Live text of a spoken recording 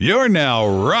You're now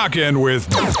rocking with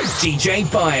DJ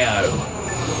Bio.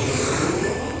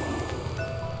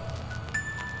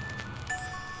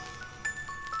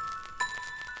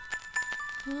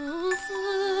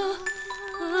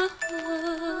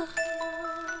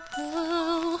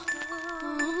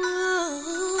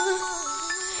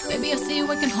 Baby, I see you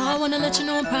working hard, wanna let you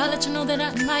know I'm proud, let you know that I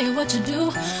admire what you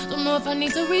do. Don't know if I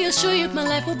need to reassure you if my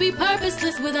life would be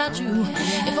purposeless without you.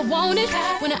 If I want it,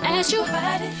 when I ask you,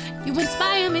 you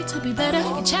inspire me to be better.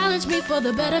 You challenge me for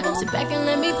the better. Sit back and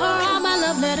let me pour out my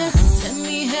love letter. Let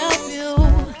me help you.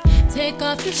 Take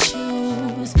off your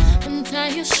shoes, untie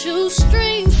your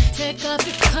shoestrings, take off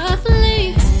your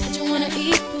cufflinks. Did you wanna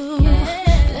eat food?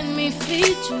 Let me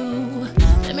feed you.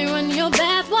 Let me run your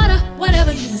bath water,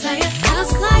 whatever you desire. I'll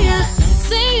supply ya.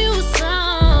 Sing you a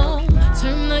song,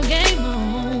 turn the game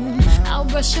on. I'll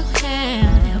brush your hair,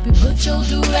 help you put your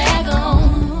do-rag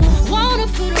on. Wanna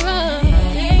put her up,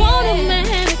 want a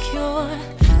manicure.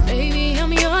 Baby,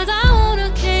 I'm yours, I wanna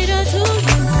cater to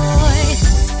you, boy.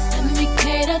 Let me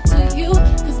cater to you,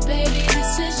 cause baby,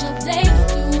 this is your day.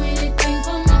 Do anything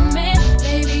for my man,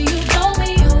 baby, you blow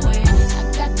me away. I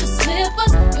got your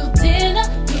slippers, your dinner,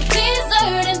 your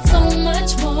dessert, and so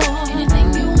much more. Anything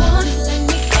you want, let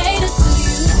me cater to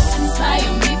you.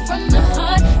 Inspire me from the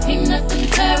heart, ain't nothing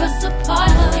tear us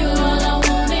apart. You're all I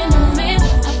want in a man,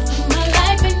 I put my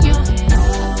life in your hands.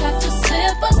 I got your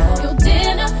slippers, your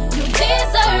dinner, your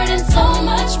dessert, and so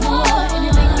much more.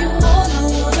 Anything you want, I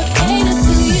wanna cater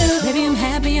to you. Baby, I'm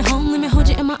happy you're home, let me hold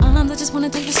you in my arms. I just wanna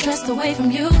take the stress away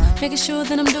from you, making sure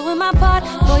that I'm doing my part.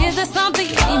 Boy, is there something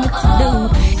you need me to do?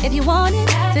 If you want it,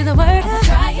 say the word, I'll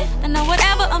try it. I know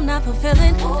whatever I'm not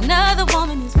fulfilling, another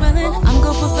woman is willing. I'm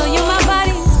gonna fulfill you, my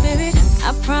body and spirit.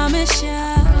 I promise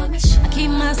ya, I keep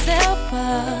myself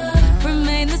up,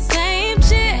 remain the same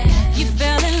chick you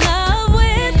fell in love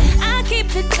with. I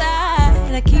keep it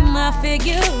tight, I keep my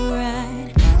figure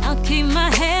right. I'll keep my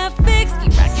hair fixed,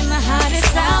 keep rocking the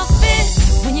hottest outfits.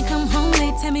 When you come home,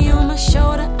 they tell me on my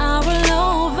shoulder, I'll roll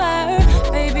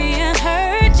over. Baby, I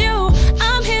heard you,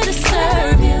 I'm here to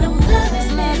serve you.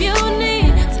 This love you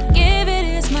need, to give it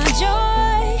is my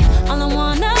joy. All I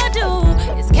wanna do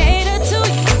is cater to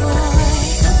you, boy.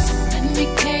 Let me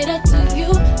cater to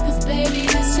you, cause baby,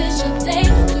 this is your day.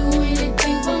 Do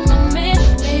anything for my man,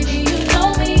 baby, you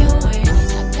blow me away. I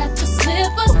got your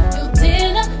slippers, your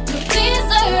dinner, your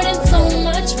dessert, and so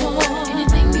much more.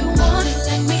 Anything you want,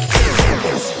 let me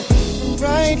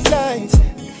bright lights,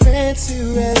 fancy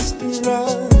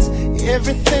restaurants,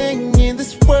 everything in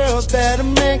this world that'll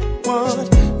make it want.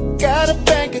 Got a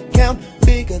bank account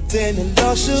bigger than the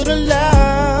law should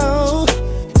allow.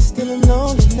 Still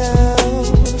alone now.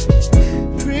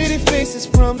 Pretty faces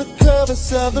from the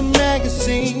covers of the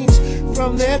magazines,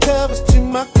 from their covers to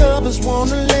my covers,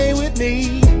 wanna lay with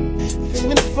me.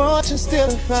 Fame and fortune still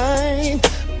a find,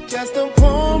 just a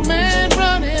poor man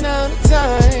running out of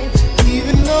time.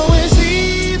 Even though it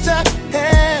seems I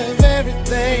have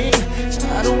everything,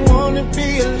 I don't wanna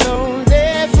be alone.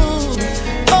 They're fools,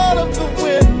 all of the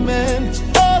women,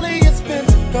 all of your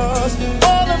expensive cars,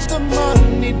 all of the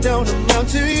money don't amount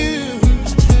to you.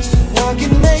 So I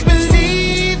can make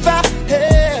believe I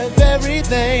have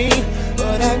everything,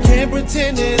 but I can't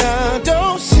pretend that I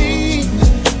don't see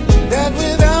that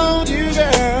without you,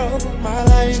 girl, my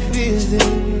life is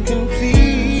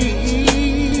incomplete.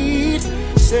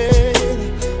 Said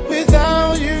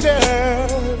without you, girl.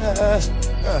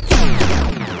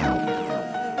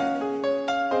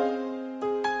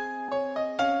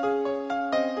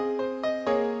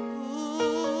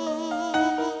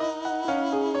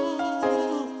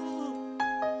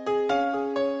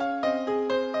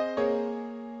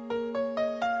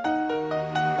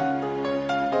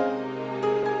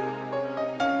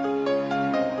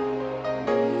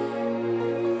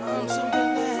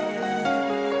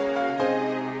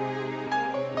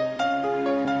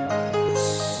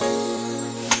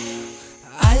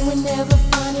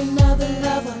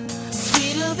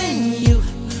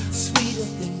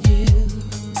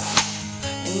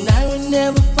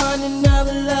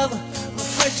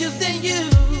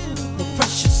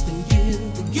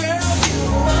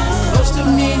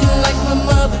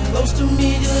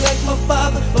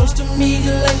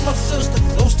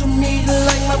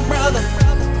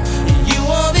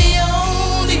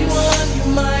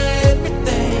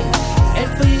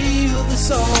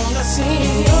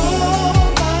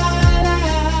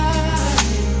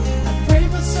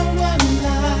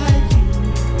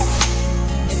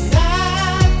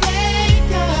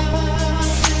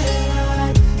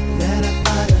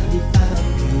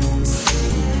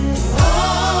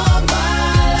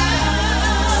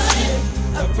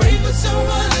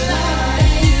 Someone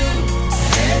like you,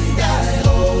 and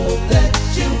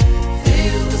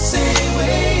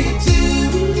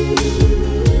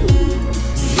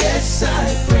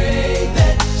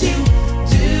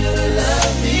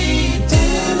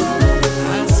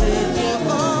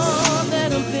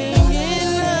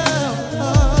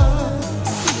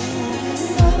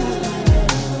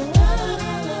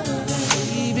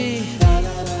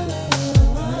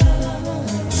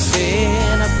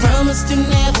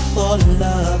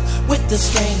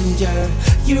Savior,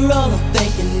 you're all I'm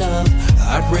thinking of.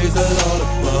 I praise the Lord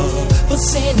above for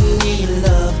sending me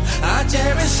love. I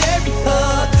cherish every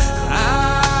hug.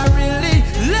 I really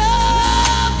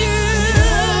love you.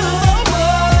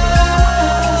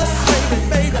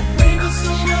 Baby, I pray for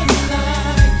someone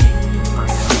like you.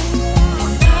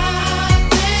 And I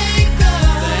thank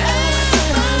God that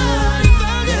I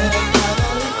found you.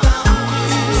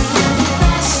 If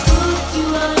I stroke you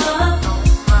up,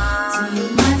 do you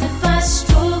mind if I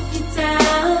stroke you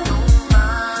down?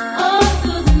 All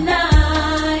through the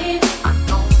night,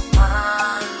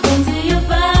 into your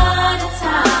body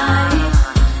tight.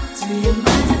 Do you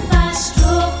mind if I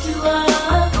stroke you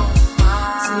up?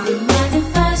 Do you mind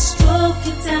if I stroke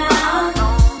you down?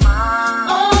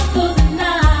 All through the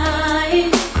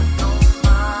night,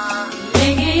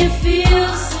 making you feel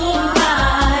so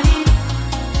right.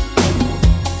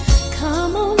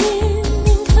 Come on in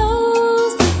and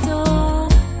close the door.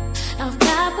 I've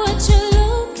got what you're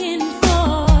looking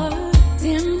for.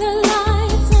 Dim the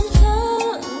lights,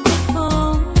 unplug the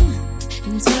phone,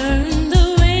 and turn the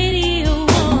radio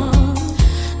on.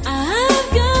 I've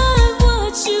got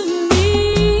what you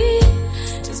need.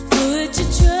 Just put your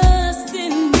trust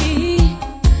in me,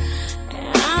 and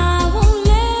I won't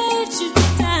let you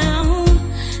down.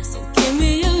 So give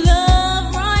me your love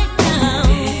right now.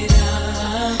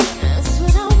 That's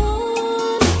what I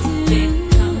wanna do.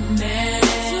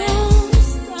 Don't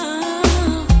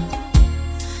stop.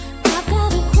 I've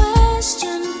got a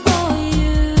question for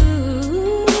you.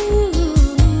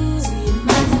 Do you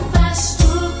mind if I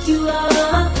stroke you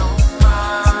up? Do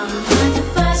you mind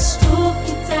if I stroke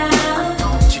you down?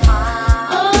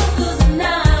 All through the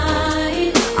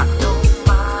night,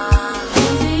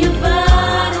 into your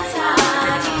body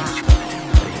tight.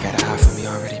 You got a high for me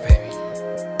already, baby.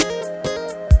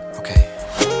 Okay.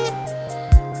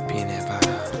 I'll be in there about,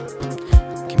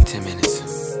 give me 10 minutes.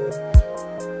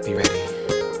 Be ready.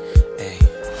 Hey,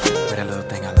 wear that little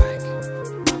thing I like.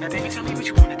 Now, baby, tell me what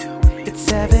you wanna do with me. It's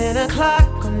 7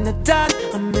 o'clock on the dot.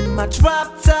 I'm in my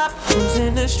drop top,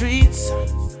 cruising the streets.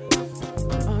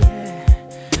 Oh yeah,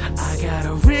 I got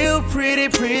a real pretty,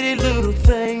 pretty little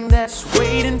thing that's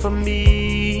waiting for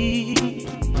me.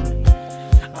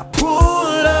 I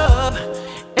pull up,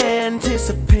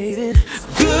 anticipating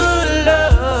good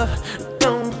love.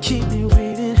 Don't keep me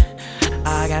waiting.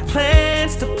 I got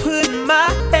plans to put my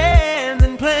hands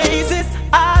in places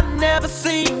I've never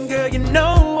seen. Girl, you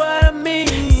know what I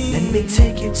mean. Let me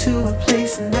take you to a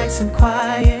place nice and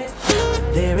quiet.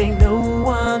 There ain't no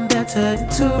one there to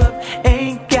interrupt.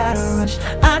 Ain't gotta rush.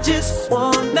 I just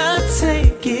wanna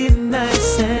take it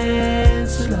nice and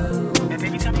slow. Now,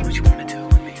 baby, tell me what you wanna do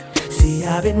with me. See,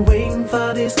 I've been waiting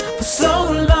for this for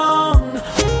so long.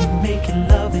 We're making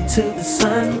love until the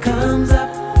sun comes up.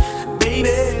 Baby,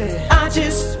 I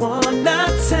just wanna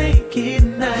take it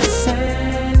nice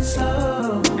and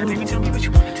slow. Now, baby, tell me what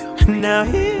you wanna do with me. Now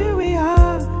here we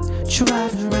are,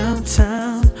 driving around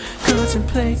town,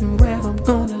 contemplating where I'm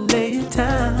gonna lay it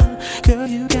down. Girl,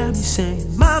 you got me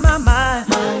saying, my,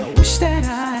 I wish that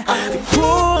I could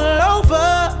pull over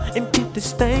and get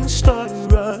this thing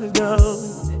started right now.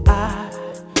 I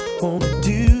wanna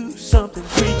do something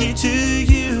freaky to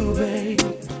you, babe.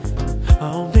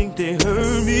 I don't think they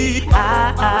heard me.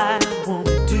 I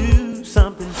wanna do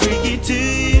something freaky to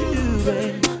you,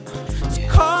 babe. So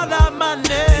call out my name.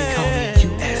 They call me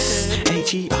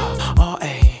USHERRAYMOND.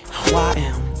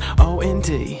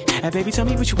 And baby, tell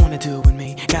me what you wanna do with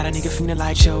me. Got a nigga feeling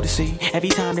like show to see. Every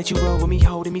time that you roll with me,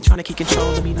 holding me, trying to keep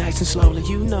control of me nice and slowly.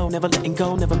 You know, never letting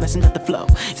go, never messing up the flow.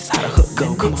 This is how the hook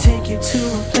go. Come on. Take you to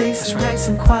a place nice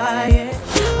and quiet.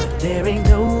 There ain't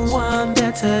no one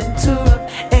there to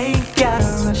interrupt. Ain't gotta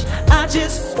rush. I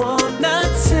just wanna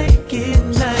take it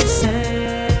nice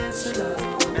and slow.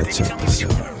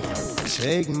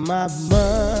 Take my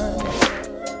money,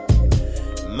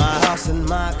 my house and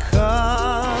my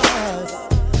cars.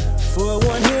 For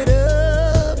one hit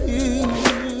of you,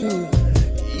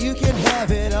 you can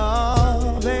have it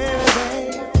all,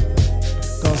 baby.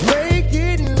 'Cause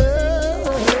making love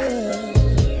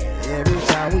every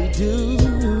time we do,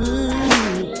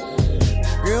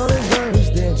 girl, it's worse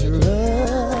than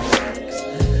drugs.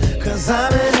 'Cause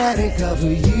I'm an addict of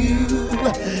you,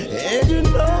 and you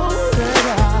know that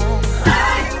I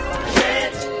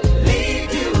can't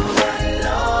leave you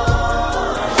alone.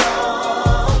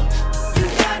 You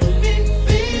got me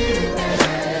feeling,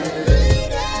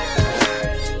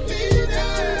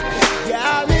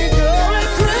 got me going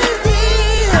crazy.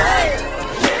 I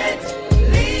can't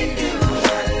leave you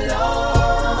alone.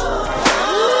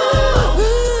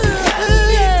 You got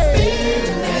me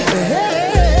feeling,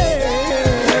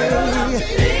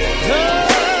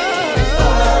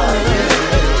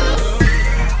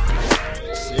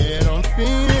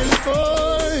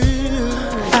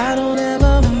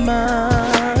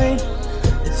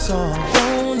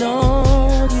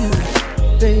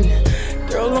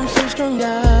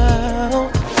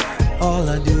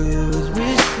 do is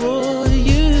wish for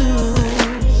you.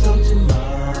 So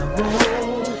tomorrow,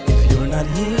 if you're not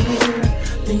here,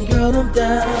 then girl I'm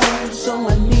down, so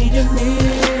I need you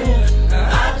near.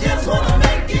 I just wanna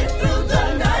make it through the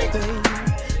night,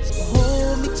 so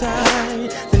hold me tight,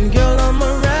 then girl I'm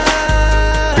around.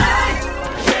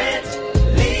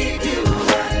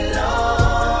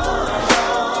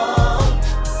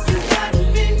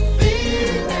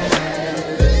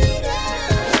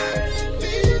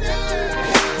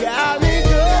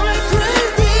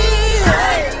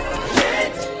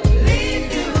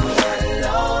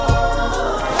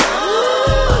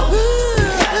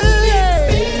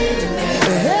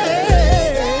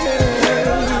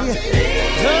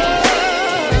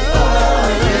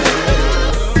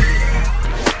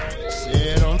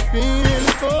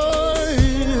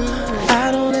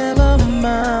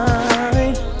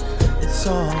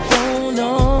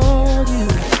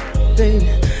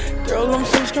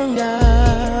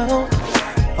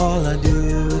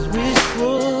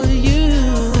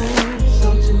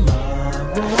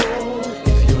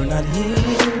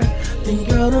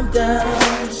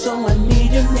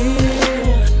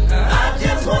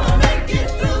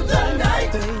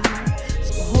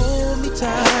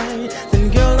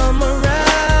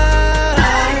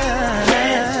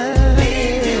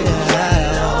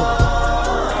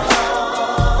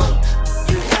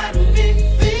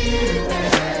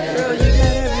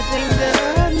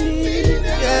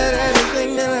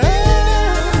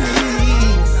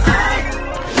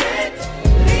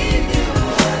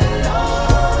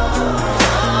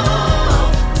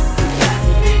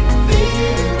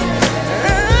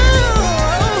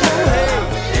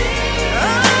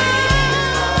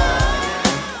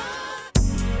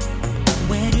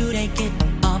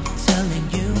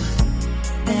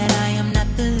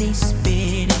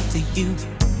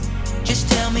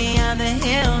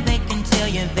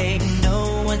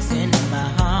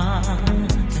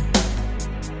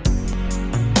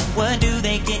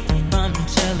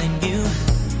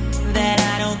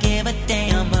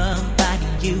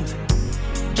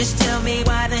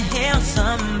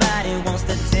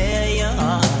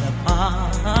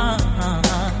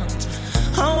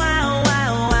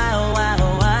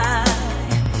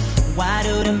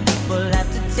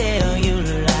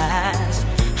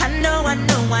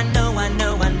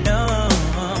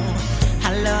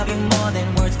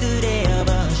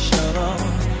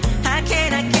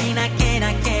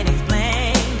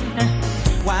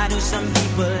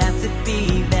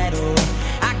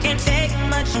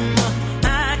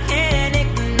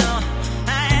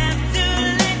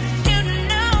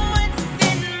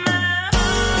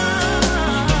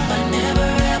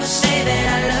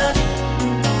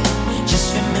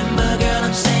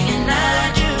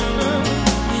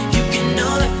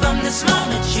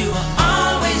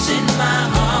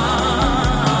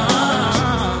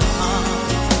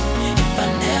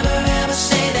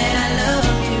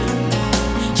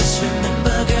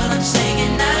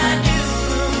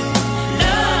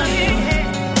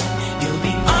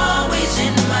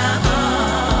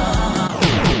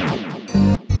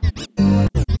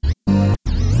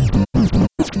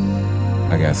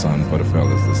 Something for the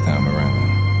fellas this time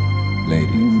around.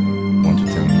 Ladies, won't you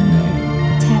tell me your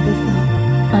name? Tabitha,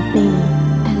 Athena,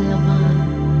 and Lavon.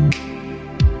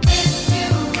 If you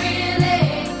really,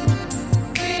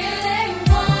 really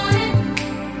want it,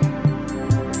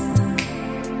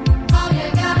 all you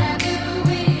gotta do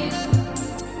is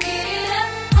get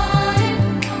up on it.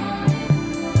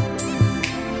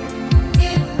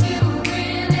 If you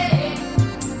really,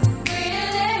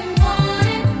 really want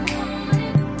it,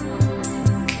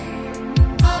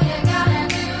 all you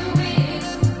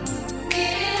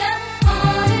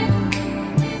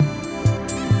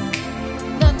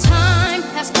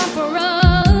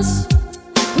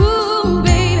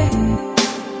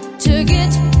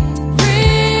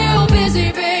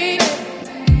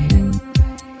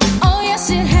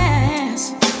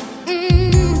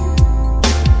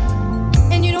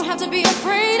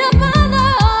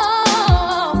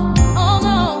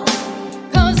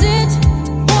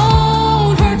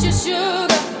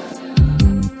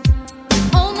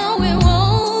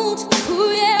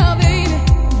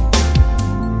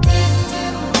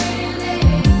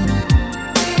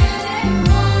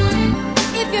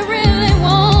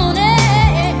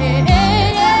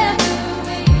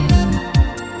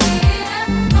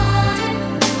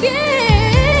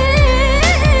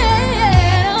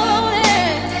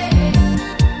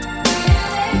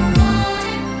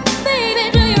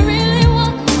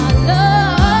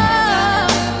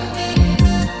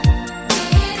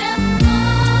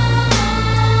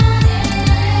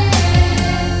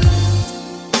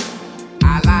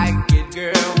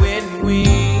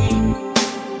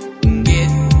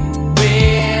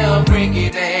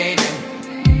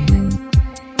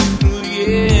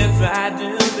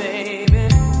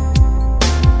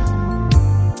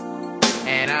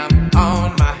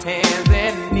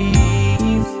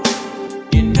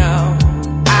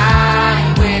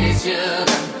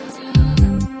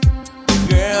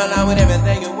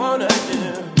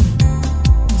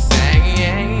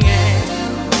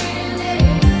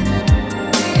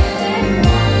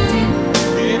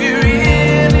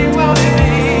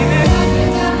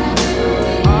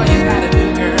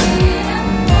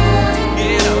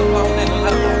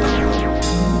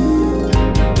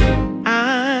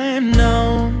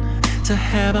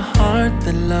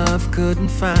couldn't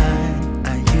find.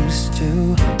 I used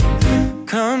to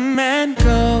come and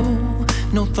go,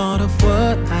 no thought of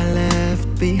what I left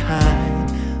behind.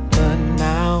 But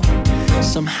now,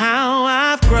 somehow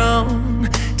I've grown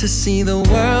to see the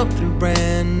world through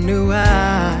brand new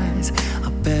eyes.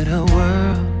 A better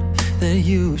world that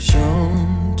you've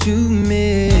shown to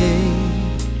me.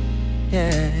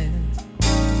 Yeah.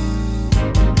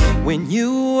 When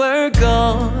you were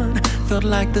gone, felt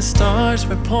like the stars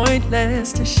were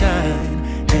pointless to shine.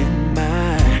 And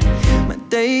my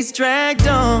days dragged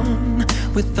on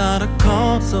without a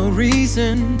cause or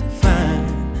reason to find.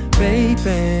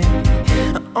 Baby,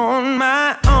 on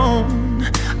my own,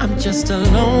 I'm just a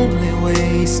lonely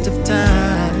waste of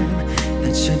time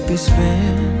that should be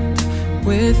spent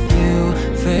with you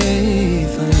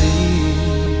faithfully.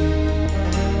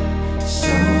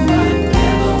 So I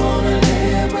never wanna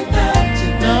live without you.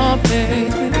 No, baby,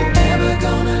 never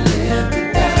gonna live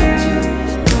without you.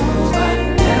 No, I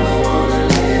never wanna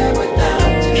live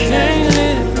without you. Can't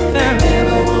live without you.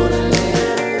 Never wanna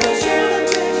live, 'cause you're the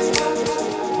greatest part.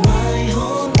 My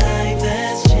whole life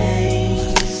has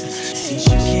changed since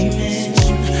you came in.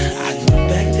 I knew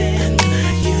back then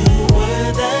you were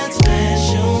that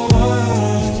special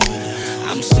one.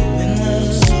 I'm so in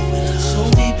love, so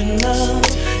deep in love.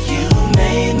 You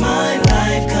made my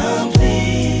life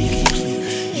complete.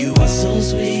 You are so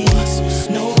sweet,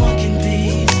 no one can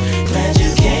beat. Glad you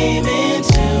came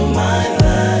into my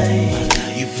life.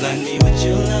 You blind me with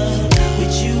your love.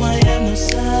 With you I have no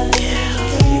side.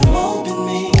 When you open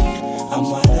me, I'm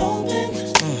wide open,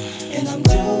 and I'm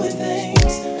doing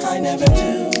things I never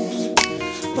do.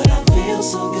 But I feel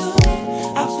so good,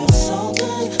 I feel so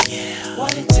good. Why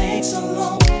it takes so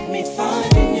long, me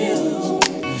finding you?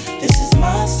 This is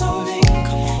my story,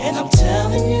 and I'm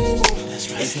telling you,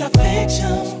 it's not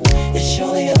fiction, it's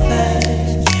surely a fact.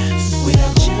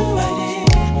 Without you right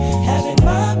here, having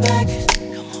my back,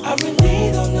 I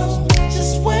really don't know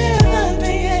just where I'd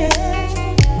be at.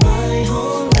 My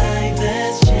whole life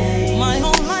has changed. My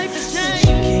whole life has changed. Since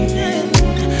you came in,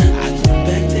 I knew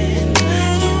back then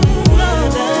you were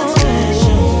that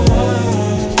special one.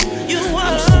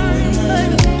 I'm so in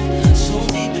love, so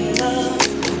deep in love.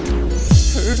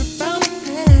 Heard about the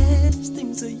past,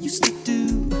 things I used to do,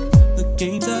 the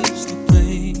games I used to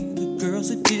play, the girls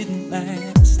that didn't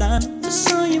last. I never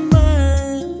saw your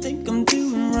mind, think I'm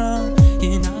doing wrong,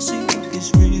 and I say look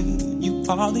is real, you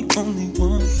are the only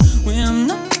one. When I'm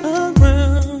not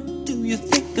around, do you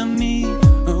think of me,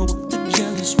 or what the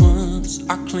jealous ones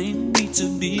are claiming me to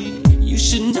be? You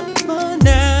should know by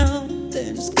now that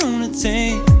it's gonna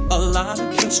take a lot of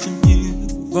trust from you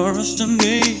for us to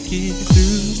make it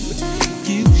through.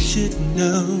 You should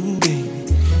know, baby,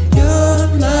 you're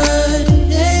my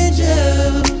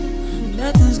angel.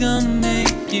 Nothing's gonna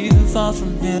make you fall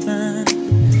from heaven.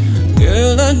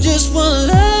 Girl, I just wanna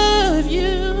love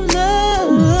you, love.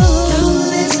 Don't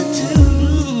listen to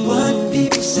what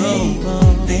people say.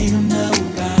 They don't know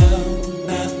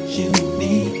about you and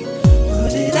me.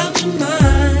 Put it out your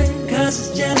mind, 'cause it's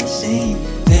jealousy.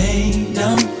 They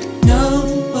don't know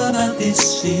about this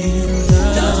feeling.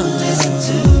 Don't listen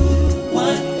to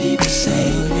what people say.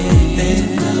 They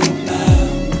don't know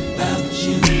about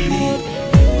you and me.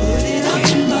 Put it out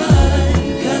your mind,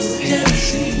 'cause it's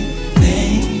jealousy. They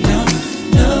don't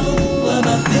know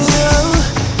about this. Oh,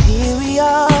 here we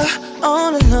are,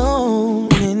 all alone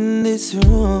in this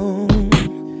room.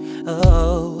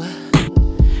 Oh,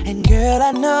 and girl,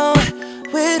 I know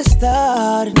where to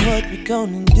start and what we're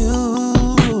gonna do.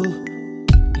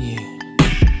 Yeah,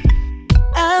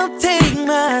 I'll take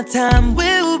my time,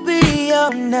 we'll be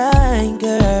all night,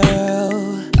 girl.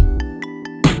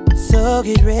 So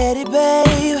get ready,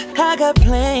 babe, I got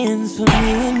plans for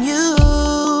me and you.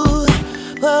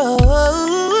 Whoa.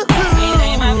 It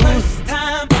ain't my first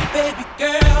time, but baby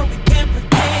girl, we can't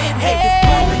pretend. Hey, it's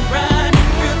going right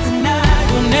real tonight.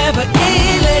 We'll never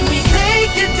end, let me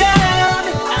take you down.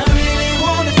 I really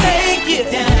wanna take you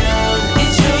down and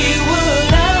show you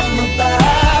what I'm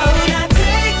about. I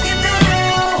take you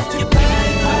down, your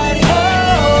body, body,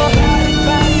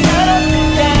 body up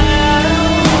and down.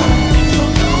 So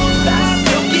don't stop,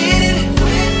 don't get it,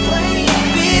 quit playing,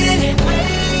 beat it.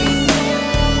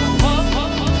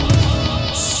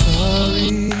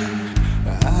 Sorry,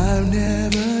 I've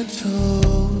never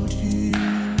told you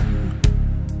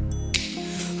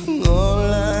all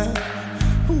I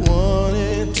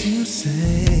wanted to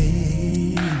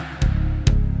say,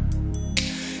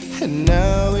 and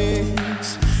now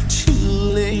it's too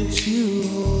late to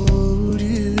hold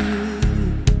you,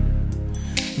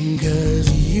 'cause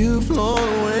you've flown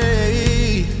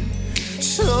away,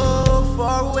 so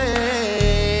far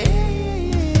away.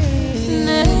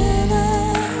 Never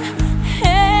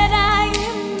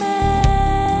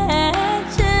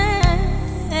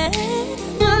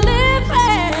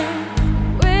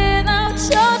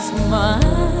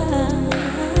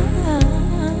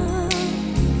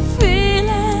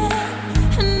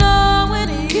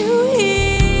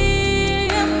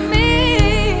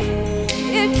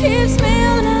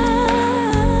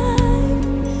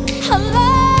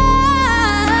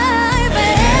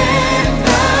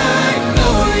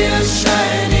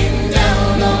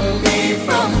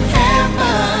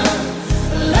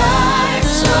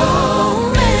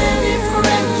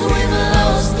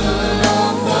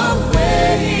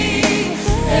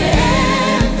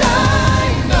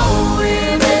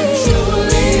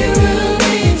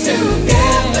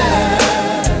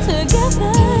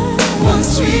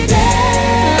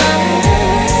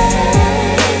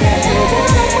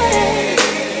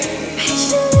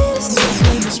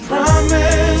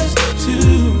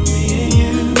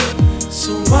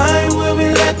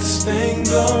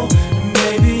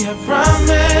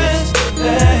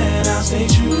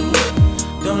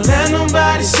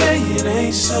nobody say it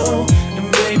ain't so. And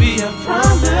baby, I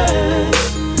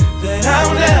promise that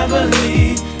I'll never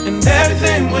leave, and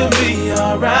everything will be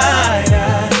alright.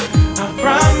 I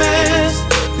promise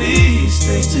these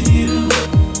things to you,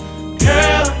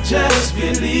 girl, just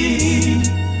believe.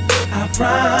 I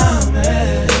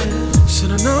promise.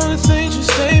 Should I know the things you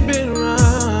say been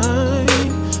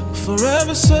right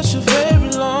forever, such a very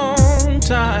long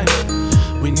time.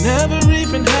 We never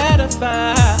even had a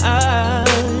fight.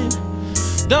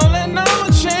 Don't let no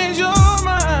one change your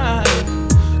mind,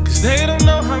 cause they don't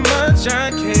know how much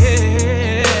I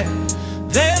care.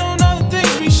 They don't know the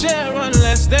things we share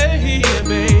unless they're here,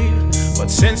 babe.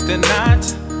 But since they're not,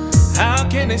 how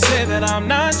can they say that I'm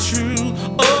not true?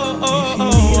 If you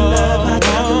need love, I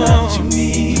got the love you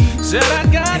need. Said I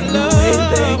got love. No way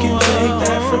they can take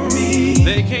that from me.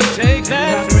 They can't take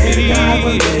that from me. God,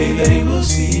 one day they will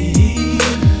see.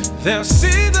 They'll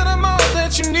see that I'm all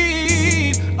that you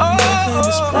need. Nothing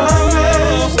is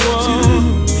promised to me.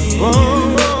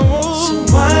 So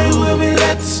why will we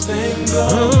let this thing go?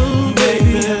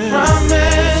 Baby, I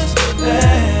promise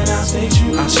that I'll stay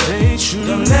true. I'll stay true.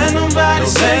 Don't let nobody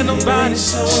say it ain't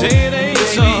so. Baby, I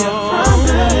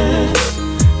promise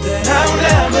that I'll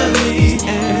never leave,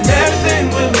 and everything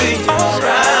will be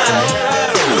alright.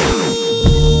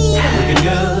 Looking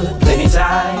good, plenty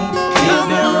time.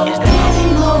 Is there any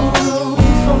more room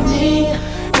for me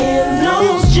in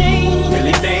those jeans?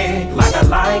 Really thick, like I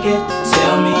like it.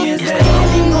 Tell me, is there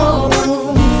Any more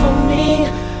room for me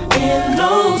in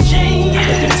those jeans?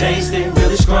 looking tasty,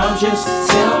 really scrumptious?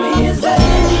 Tell me, is there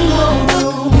Any more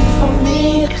room for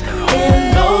me in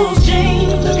those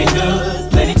jeans? looking good,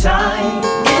 plenty time?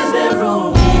 Is there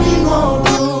room? Any more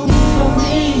room for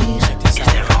me?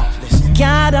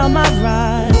 Got on my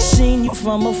ride, seen you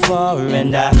from afar,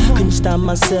 and I couldn't stop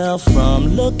myself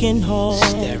from looking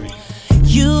hard.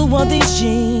 You wore these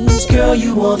jeans, girl,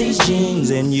 you wore these jeans,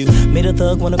 and you made a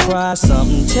thug wanna cry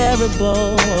something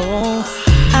terrible.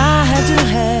 I had to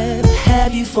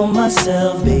have you for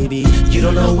myself, baby. You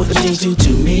don't know what the jeans do to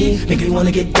me, make me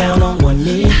wanna get down on one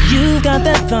knee. You got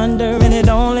that thunder, and it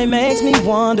only makes me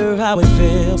wonder how it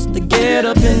feels to get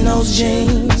up in those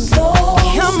jeans.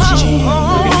 Come on,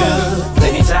 Looking good,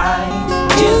 plenty time.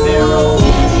 Is there room?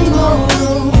 Any more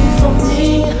room for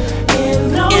me in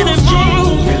those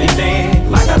jeans? Really thick,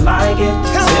 like I like it.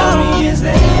 Tell me, is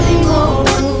there Any more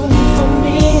room for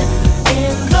me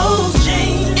in those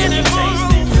jeans? really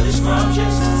tasty, really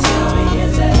scrumptious? Tell me,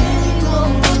 is there Any more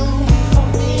room for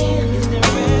me in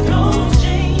those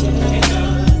jeans? looking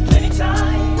good, plenty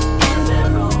time? Is there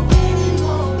room? Any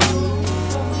more room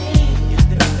for me?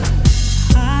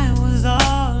 I was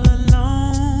all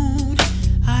alone.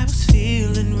 I was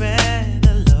feeling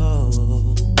rather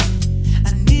low. I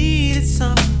needed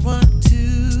someone to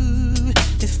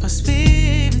lift my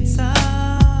spirits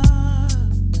up.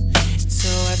 So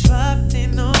I dropped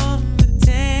in on the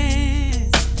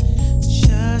dance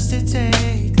just to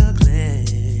take a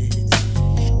glance.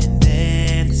 And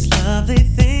then this lovely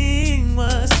thing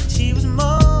was, she was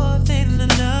more than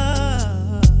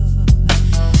enough.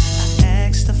 I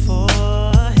asked her for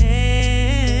a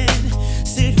hand,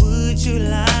 said, would you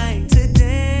like to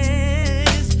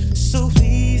dance? So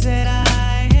pleased that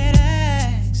I had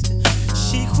asked,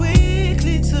 she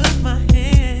quickly took my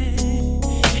hand,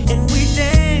 and we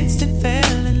danced and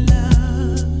fell in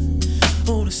love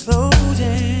on a slow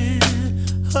jam.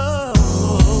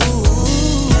 Oh,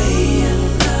 play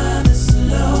another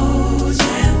slow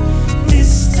jam.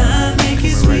 This time make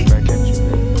it sweet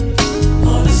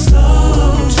on a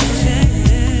slow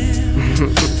jam.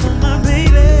 For my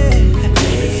baby,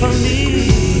 for me.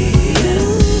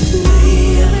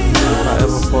 I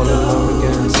ever fall in love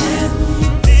again.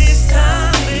 This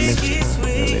time make it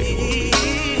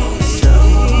sweet on a slow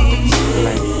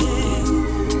jam.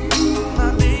 My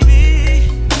baby,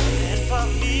 for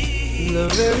me. The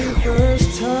very first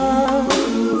time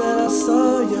that I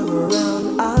saw your brown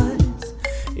eyes,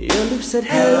 your lips said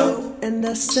hello and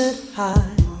I said hi.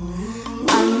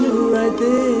 I knew right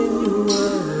then you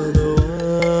were the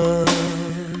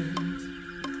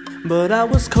one. But I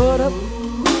was caught up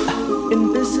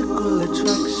in physical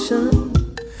attraction.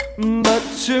 But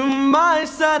to my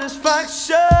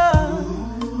satisfaction,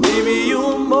 baby, you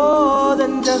were more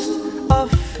than just a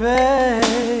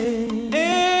fame.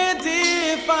 And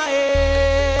if I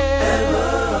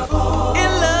ever fall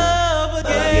in love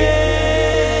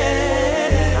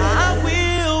again, I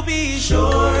will be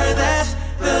sure that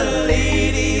the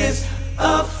lady is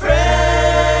a friend.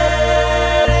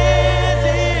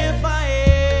 And if I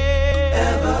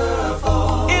ever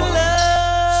fall in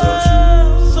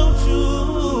love, so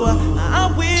true,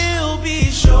 I will be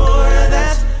sure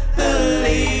that the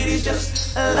lady's just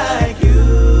like you.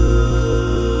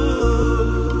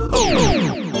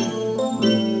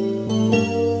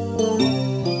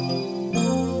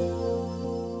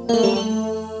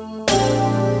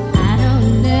 I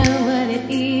don't know what it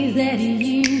is that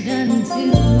you've done to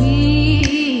me,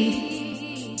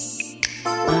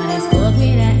 but it's caused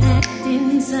me to act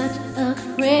in such a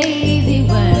crazy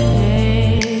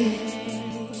way.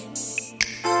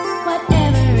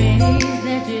 Whatever it is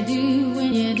that you do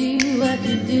when you do what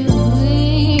you're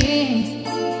doing,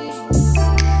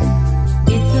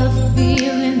 it's a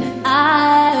feeling that I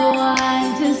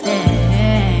want to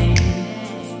stay.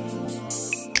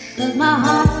 'Cause my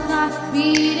heart starts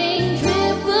beating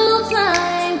triple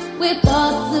time with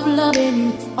thoughts of loving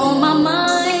you on my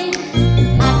mind.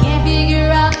 I can't figure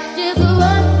out just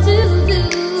what to do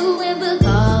when the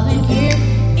calling here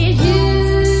is you.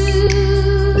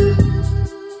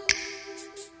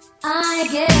 I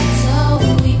get so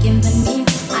weak in the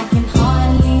knees, I can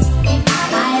hardly speak.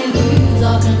 I lose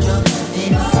all control,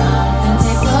 then something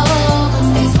takes over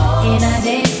me. In a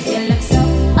day, you look so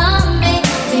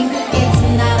amazing. It's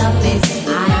not a phase.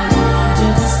 I want you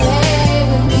to stay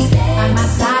with me. By my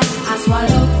side, I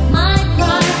swallow my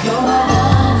pride. Your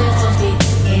love is so sweet,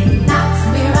 it knocks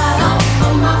me right off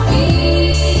of my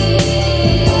feet.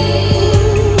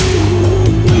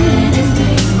 And it's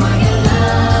things why your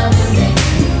love is next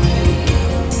to me.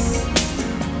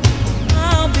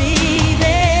 I'll be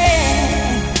there.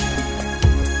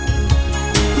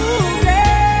 Ooh, girl.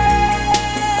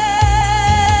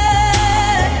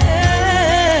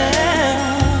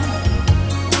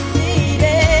 Be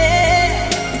there.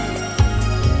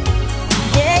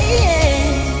 Yeah, yeah.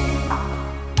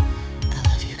 I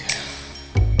love you, girl.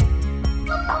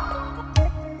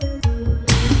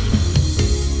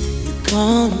 You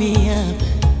called me up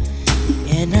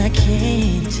and I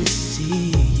came to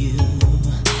see you.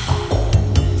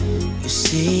 You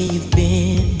say you've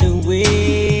been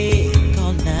awake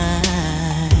all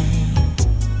night.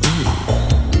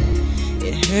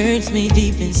 It hurts me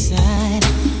deep inside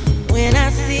when I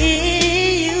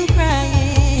see you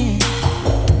crying.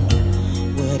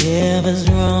 Whatever's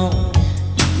wrong,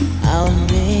 I'll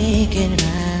make it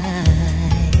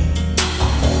right.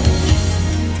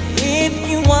 If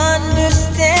you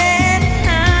understand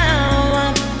how I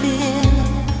feel,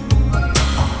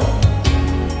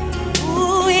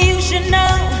 ooh, you should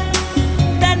know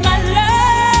that my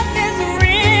love is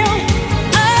real.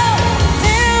 Oh,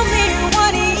 tell me,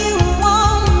 what do you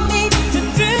want me to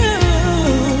do?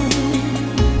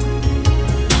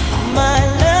 My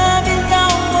love is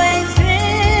always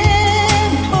here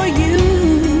for you.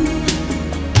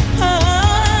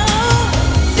 Oh,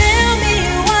 tell me,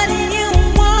 what do you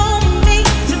want me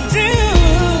to do?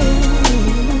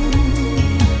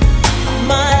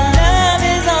 My love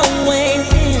is always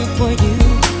here for you.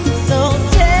 So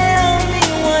tell me,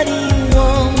 what do you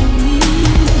want me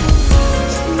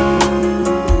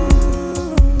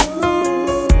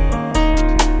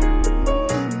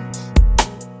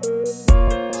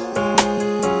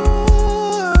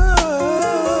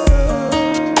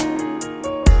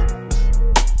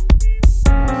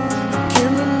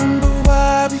Can't remember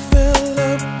why we fell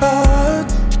apart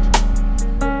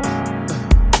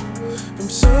from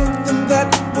something that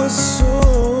was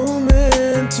so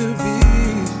meant to be.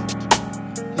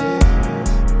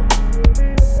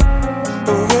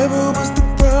 Forever was the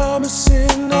promise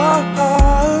in our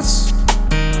hearts.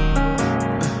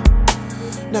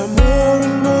 Now more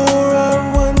and more I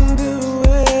wonder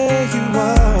where you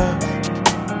are.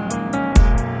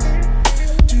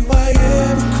 Do I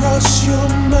ever cross your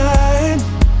mind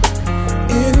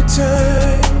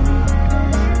anytime?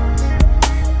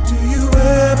 Do you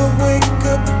ever wake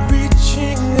up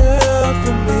reaching out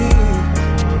for me?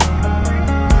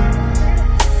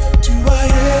 Do I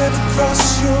ever cross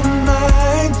your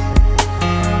mind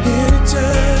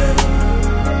anytime?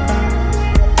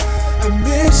 I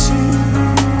miss you.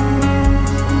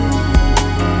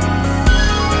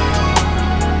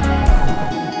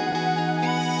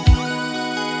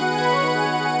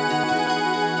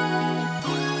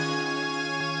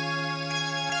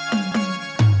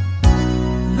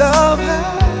 Love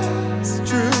has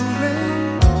truly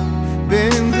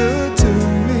been good to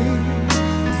me.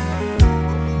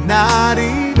 Not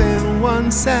even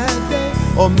one sad day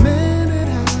or minute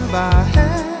have I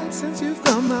had since you've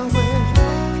come my way.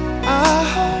 I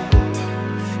hope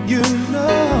you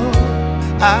know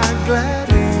I'd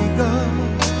gladly go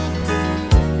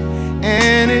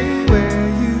anywhere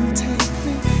you take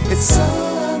me. It's so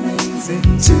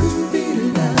amazing to be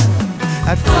loved.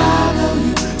 I'd follow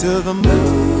you to the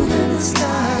moon and the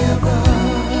sky above.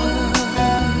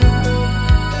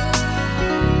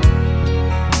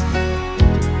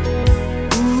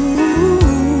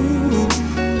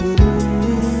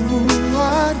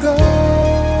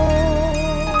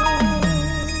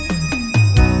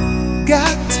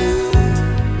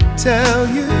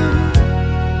 tell you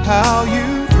how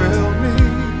you thrill me.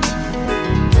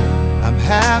 I'm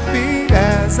happy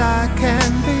as I can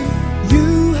be.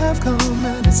 You have come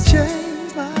and it's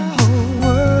changed my whole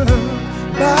world.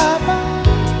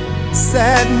 Bye-bye,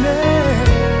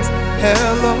 sadness,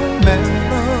 hello,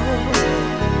 mellow.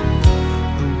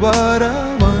 What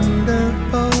a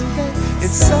wonderful day.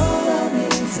 It's so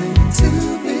amazing to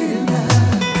be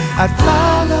alive. I'd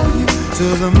follow you to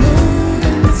the moon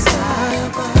and the sky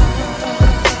above.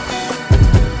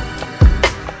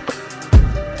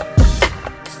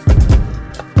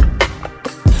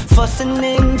 Fussing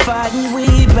and fighting, we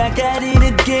back at it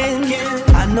again.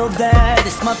 I know that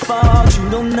it's my fault, you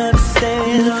don't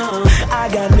understand. I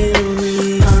got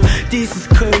memories, this is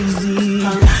crazy.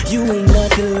 You ain't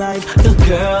nothing like the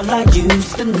girl I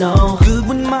used to know. Good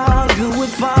with mom, good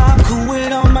with pop, cool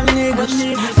with all my niggas.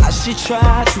 I should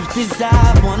try, truth is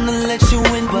I wanna let you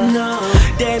in, but no.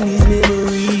 Damn these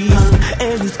memories,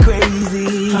 and it's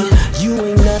crazy. You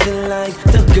ain't nothing like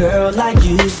the girl I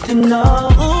used to know.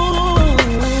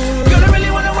 Girl, I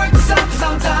really wanna work this out, cause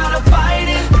I'm tired of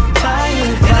fighting.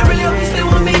 And I really hope you stay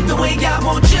with me the way I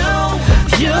want you.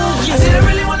 I said I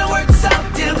really wanna work this out,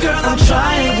 damn girl, I'm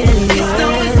trying.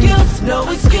 It's no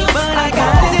excuse, but I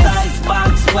got this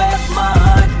icebox where my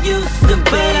heart used to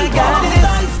be. I got this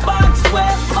icebox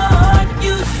where my heart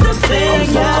used to be. I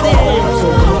got it. I'm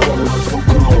so cold, I'm so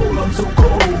cold, I'm so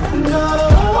cold. No,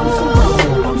 I'm so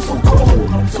cold, I'm so cold,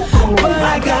 I'm so cold. But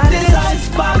I got this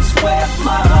icebox where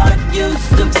my heart used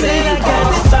to be. I got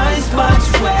this icebox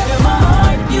where my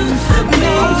heart used to be.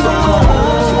 I'm so cold,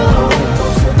 I'm so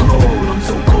cold, I'm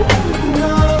so cold.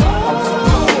 No, I'm so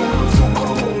cold, I'm so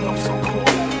cold, I'm so cold.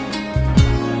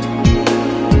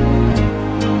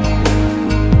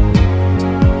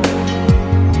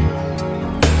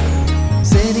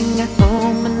 Sitting at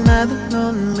home another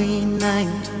lonely night.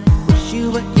 Wish you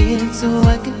were here so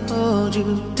I could hold you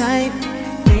tight.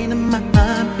 Pain in my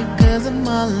heart because I'm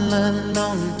all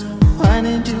alone. Why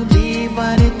did you leave?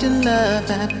 Why did your love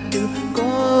have to go?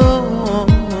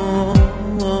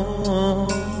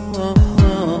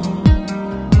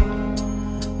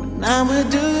 When I would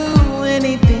do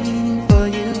anything for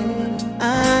you, I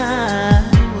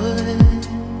would.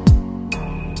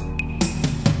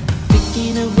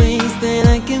 Thinking of ways that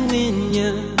I can win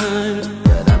your heart,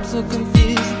 but I'm so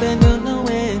confused, I don't know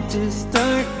where to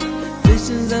start.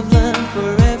 Visions of love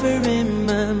forever in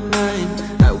my mind.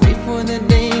 I wait for the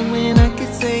day when I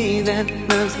can say that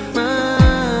love's mine.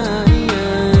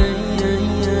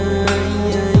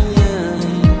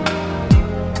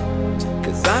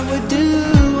 Cause I would do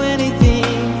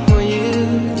anything for you,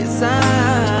 yes I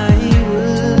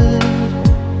would.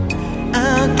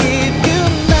 I'll give you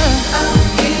love, I'll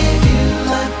give you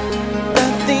love, the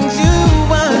things you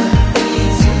want,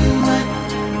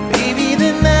 baby,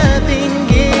 there's nothing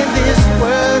in this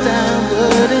world I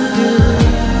wouldn't do.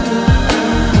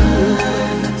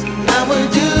 I would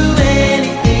do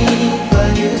anything for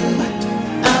you.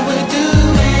 I would do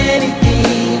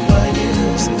anything for you.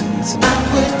 I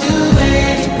would do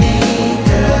anything,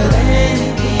 girl,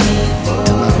 anything for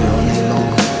you.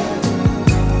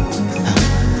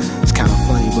 It's kind of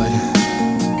funny, but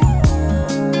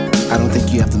I don't think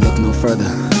you have to look no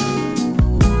further,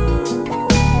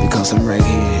 because I'm right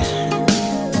here,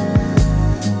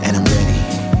 and I'm ready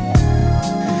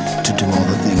to do all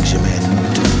the things your man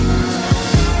would do.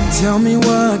 Tell me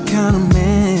what kind of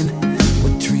man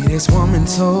would treat this woman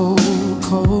so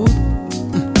cold?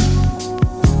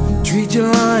 Treat you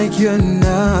like you're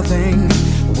nothing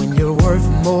when you're worth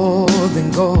more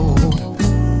than gold.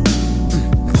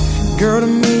 Girl, to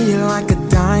me you're like a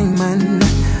diamond.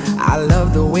 I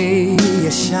love the way you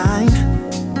shine.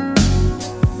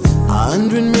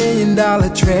 $100 million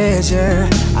treasure,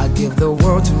 I'd give the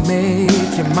world to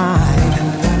make you mine.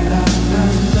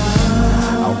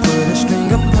 I'll put a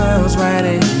string of pearls right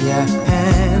in your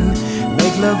hand.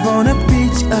 Make love on a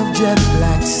beach of jet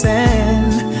black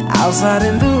sand. Outside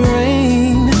in the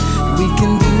rain, we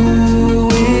can do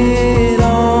it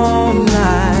all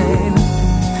night.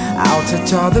 I'll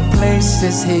touch all the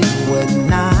places he would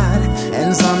not,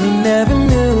 and some he never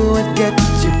knew would get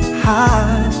you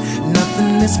hot.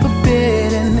 Nothing is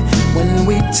forbidden when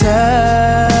we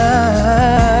touch.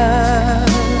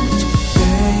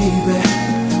 Baby,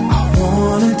 I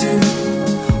wanna do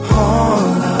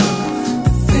all of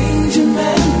the things your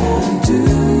man won't do.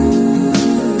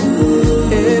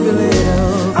 Every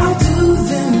little, I'll do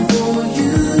them for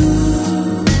you.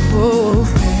 Oh,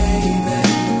 baby,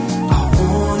 I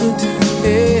wanna do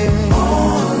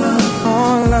all of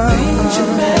the things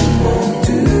your man won't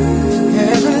do.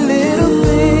 Every little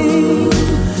thing,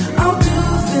 I'll do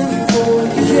them for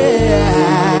you.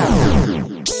 Yeah.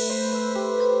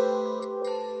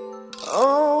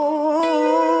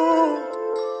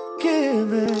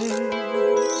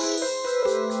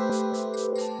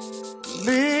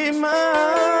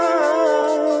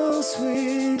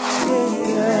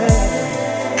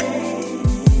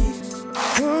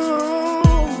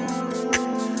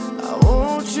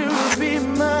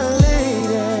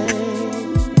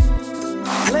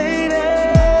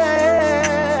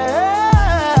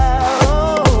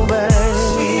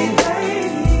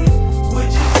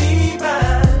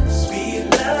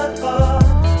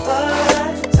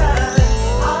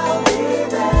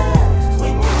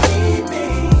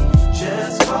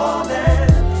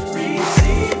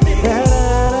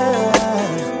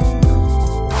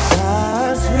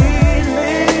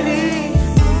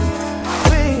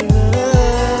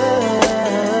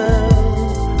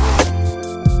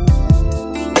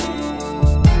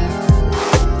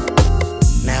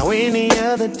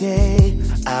 other day,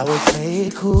 I would play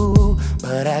it cool,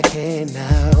 but I can't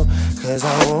now, cause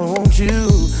I want you.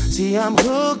 See, I'm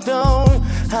hooked on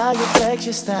how you flex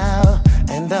your style,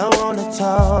 and I wanna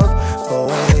talk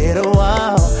for a little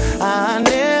while. I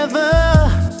never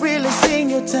really seen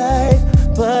your type,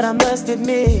 but I must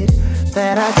admit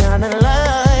that I kinda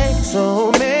like.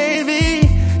 So maybe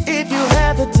if you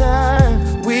have the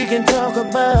time, we can talk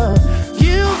about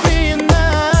you being mine.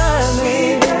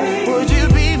 Would you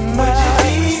be my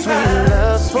sweet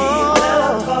love for?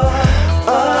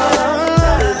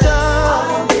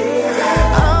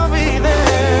 I'll be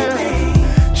there.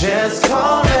 Just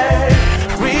call it,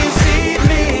 receive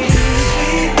me.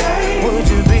 Would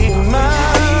you be my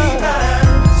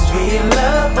sweet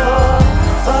love for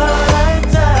a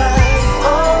lifetime?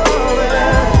 Oh,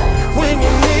 yeah. When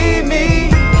you need me,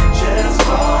 just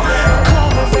call me,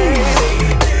 baby.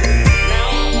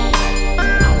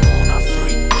 I wanna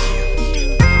freak you.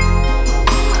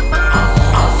 I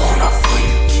wanna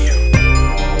freak you.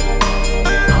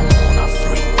 I wanna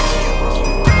freak you.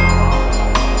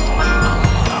 I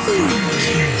wanna freak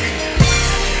you.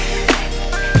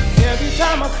 Every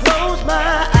time I close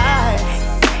my eyes,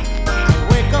 I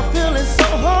wake up feeling so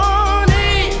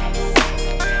horny.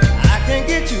 I can't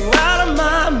get you out of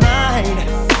my mind.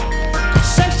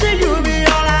 Sexy, you be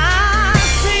all I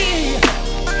see.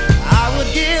 I would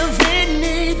give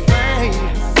anything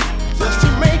just to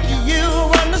make you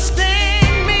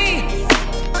understand me.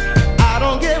 I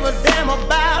don't give a damn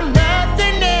about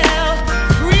nothing else.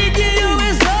 Freaking you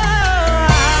is all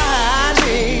I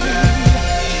need.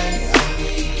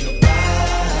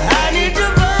 I need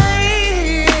your body.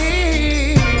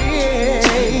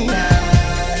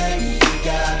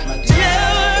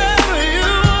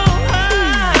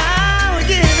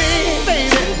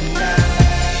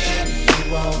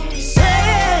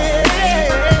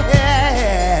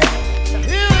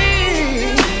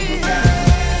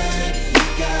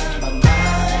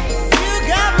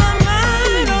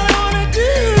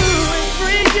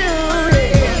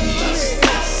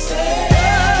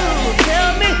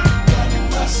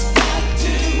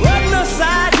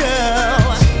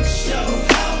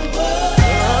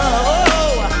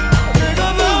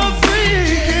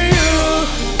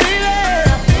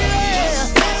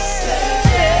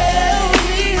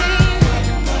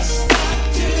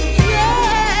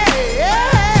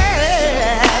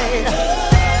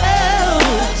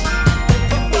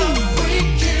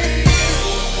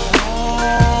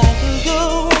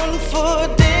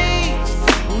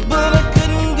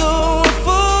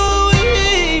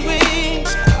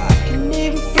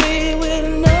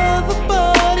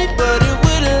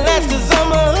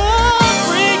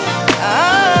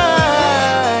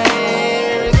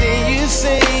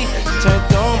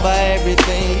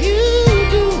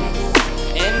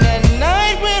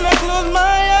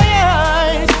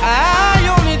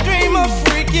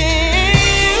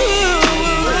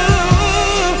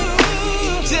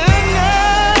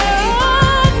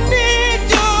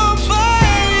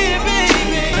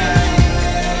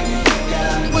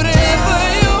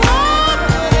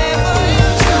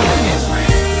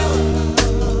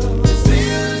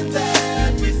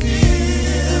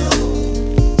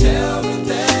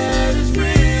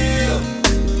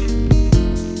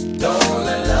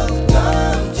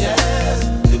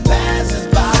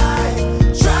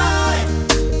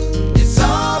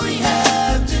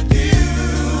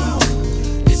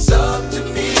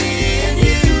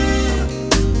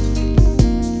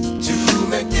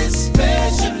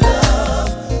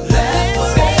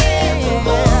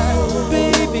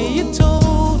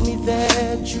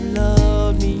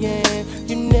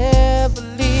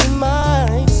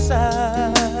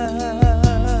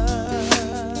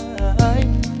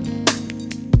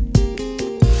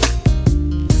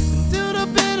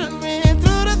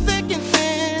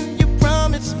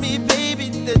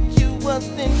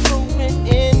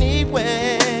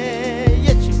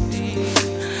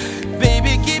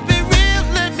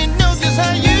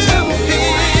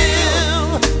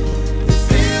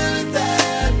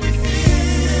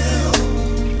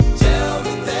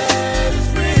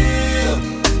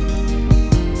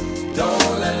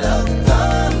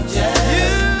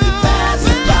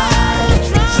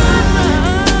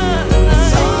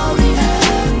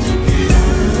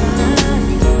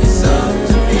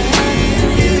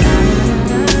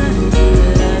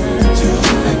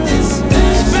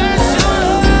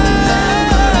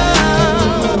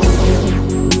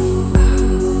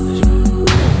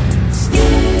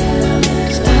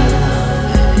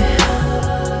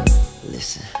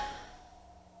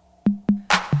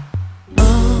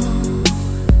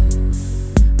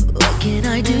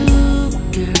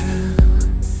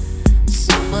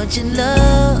 want your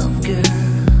love, girl,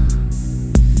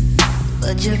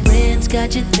 but your friends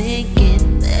got you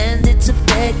thinking, and it's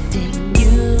affecting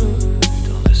you.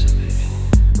 Don't listen,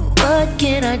 baby. What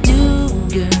can I do,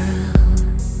 girl?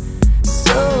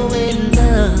 So in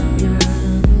love,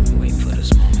 girl. Waiting for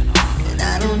this moment. And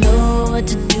I don't know what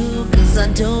to do, 'cause I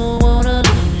don't wanna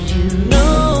lose you.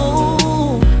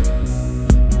 No.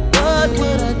 What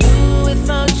would I do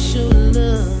without your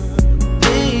love?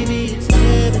 Baby, it's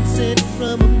heaven sent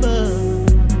from above.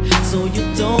 So you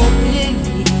don't believe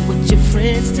what your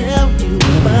friends tell you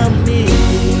about me.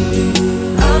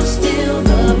 I'm still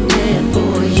the man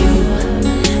for you,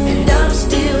 and I'm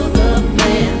still the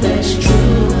man that's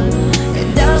true,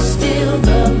 and I'm still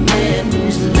the man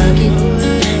who's lucky,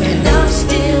 and I'm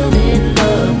still in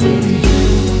love with you.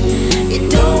 It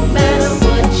don't matter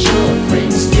what your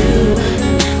friends do,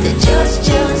 they're just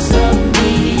jealous of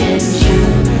me and you.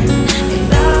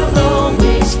 And I'll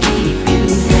always keep you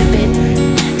happy,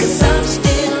 'cause I'm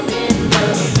still in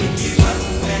love with you. Up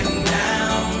and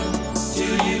down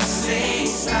till you say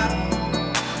stop.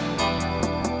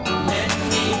 Let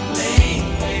me play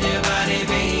with your body,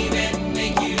 baby,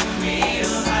 make you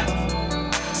real hot.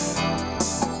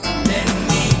 Let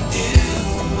me do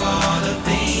all the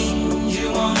things you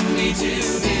want me to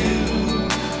do.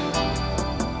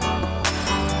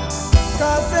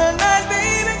 'Cause tonight,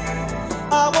 baby,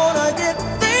 I wanna get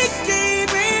freaky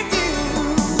with you.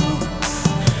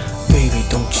 Baby,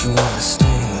 don't you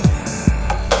understand?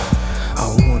 I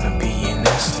wanna be an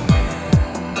estimate.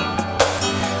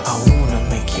 I wanna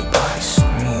make your body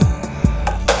scream.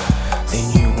 Then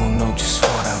you will know just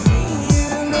what I mean.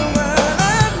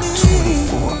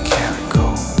 24 karat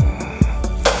gold.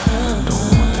 Don't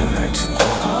want the night to go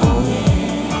cold.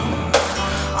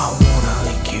 I wanna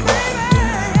lick you up and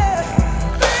down,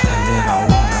 and then I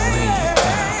wanna lay you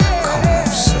down. Come on,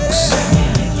 success.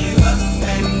 You up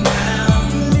and down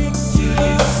till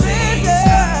you say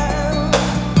stop.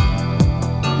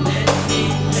 Let me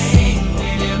play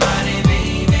with your body,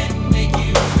 baby, make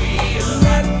you real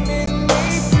hot.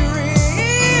 Make you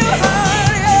real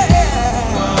hot,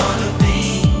 yeah. All the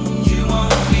things you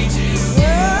want me to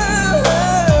do.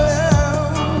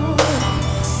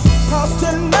 'Cause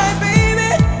tonight,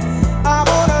 baby, I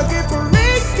wanna get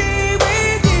freaky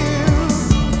with you.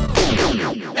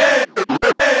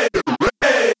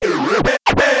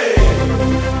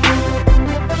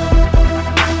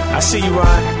 I see you,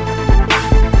 Ron.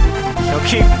 Yo,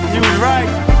 Keith, you was right.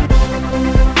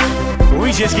 We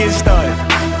just getting started.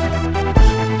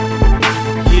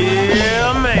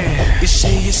 Yeah, man. You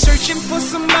say you're searching for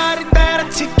somebody that'll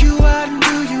take you out and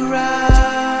do you right.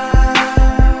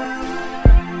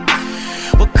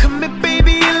 Well, come here,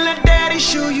 baby, and let daddy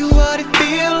show you what it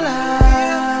feel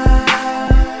like.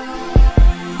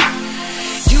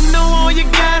 You know all you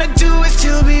gotta do is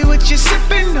tell me what you're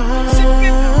sipping on.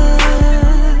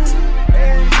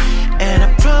 And I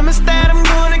promise that I'm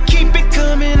gonna keep it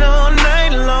coming all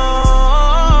night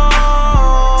long.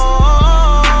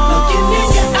 Looking in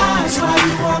your eyes while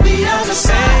you on the other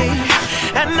side.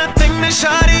 And nothing to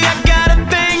shawty, I got a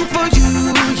thing for you,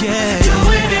 yeah.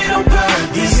 Doing it on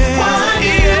purpose, why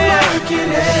you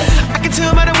working it? I can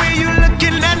tell by the way you're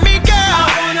looking at me, girl. I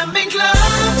wanna make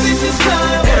love in this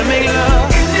club. Wanna make love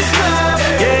in this club,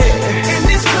 Yeah. in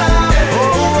this club. Oh,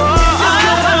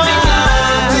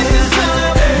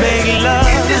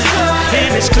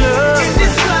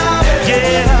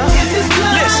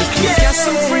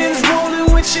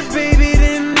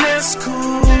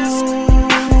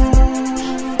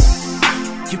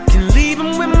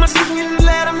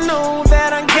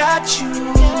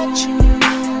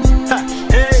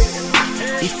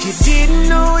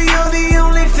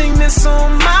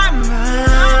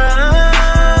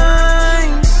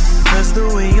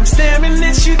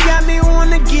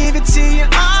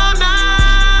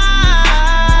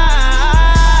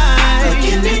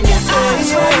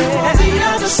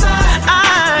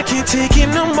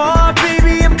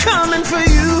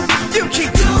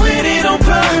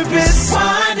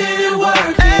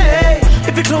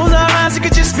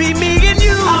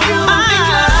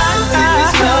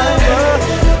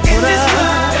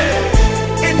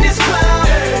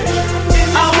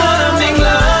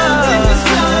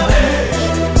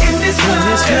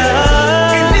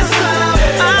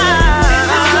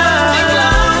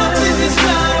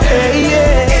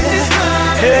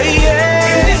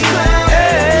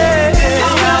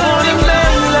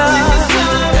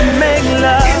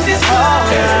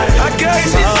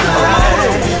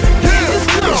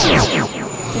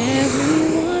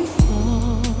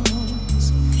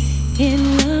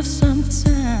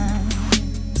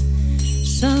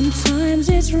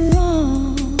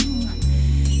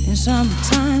 And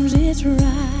sometimes it's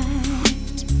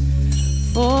right.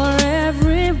 For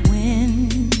every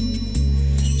win,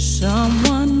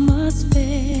 someone must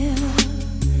fail.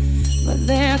 But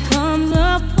there comes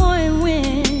a point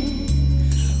when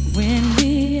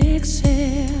we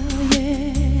exhale,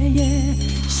 yeah, yeah.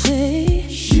 Say,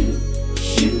 shoot,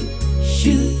 shoot,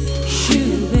 shoot,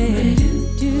 shoot, baby,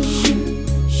 do, shoot,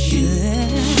 shoot,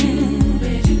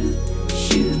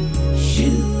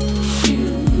 shoot.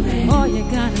 All you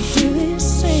gotta do is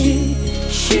say,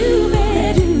 shoot,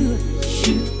 baby,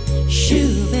 shoot,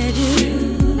 shoot, baby,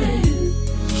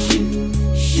 shoot,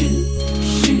 shoot,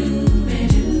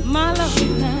 shoot, my love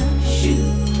now,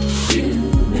 shoot, shoot.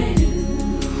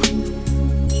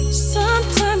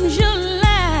 Sometimes you'll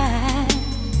laugh,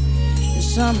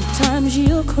 sometimes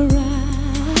you'll cry.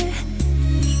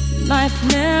 Life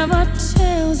never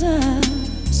tells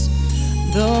us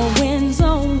the winds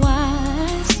are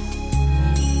wise.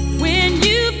 When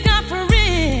you've got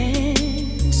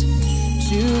friends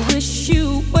to wish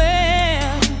you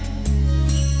well,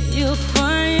 you'll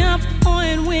find a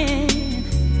point when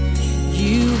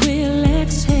you will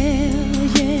exhale,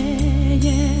 yeah,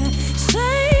 yeah.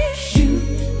 Say, shoot,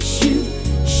 shoot,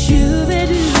 shoot,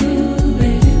 baby,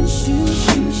 shoot,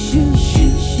 shoot, shoot,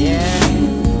 shoot, yeah.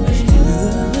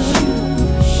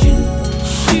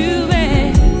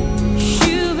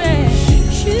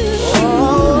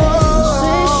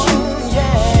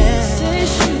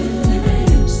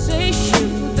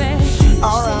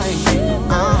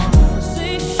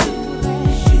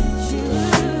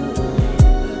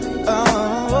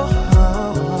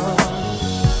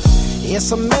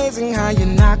 It's amazing how you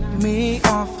knock me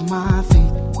off my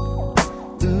feet.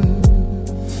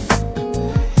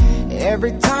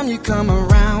 Every time you come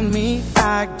around me,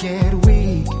 I get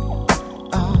weak.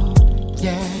 Oh,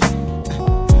 yeah.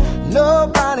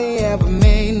 Nobody ever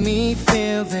made me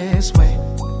feel this way.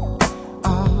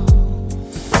 Oh,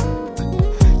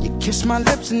 you kiss my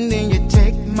lips and then you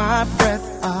take my breath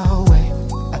away.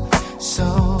 So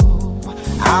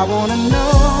I wanna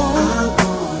know.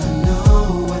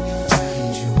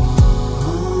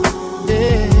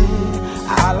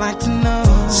 I like to know,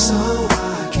 so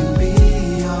I can be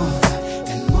all that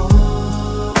and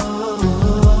more.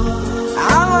 I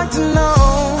like to know.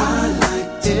 I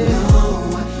like to know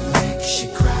what makes you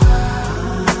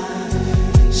cry.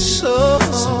 So I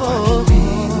can be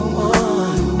the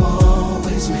one who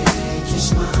always makes you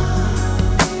smile.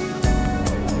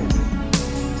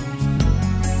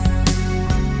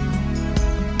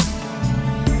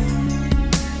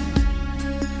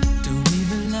 Don't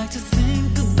even like to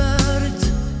think about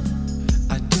it.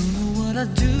 I don't know what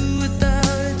I'd do without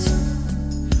it.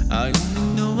 I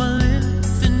only know I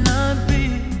live and I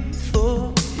breathe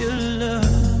for your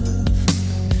love.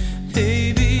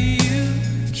 Baby, you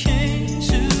came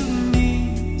to me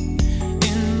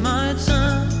in my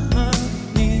time of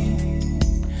need.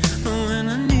 When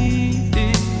I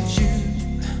needed you,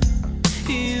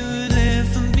 you were there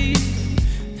for me.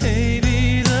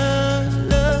 Baby, the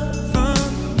love from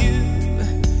you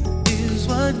is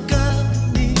what got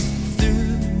me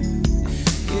through.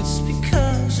 It's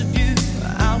because of you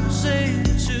I was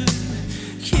able to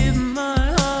keep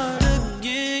my heart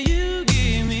again. You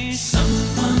gave me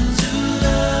someone to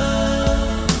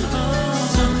love,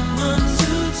 someone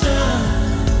to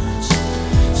touch,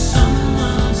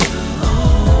 someone to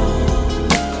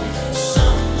hold,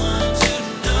 someone to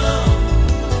know.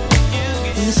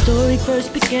 When the story first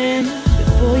began,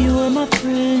 before you were my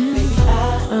friend, baby, I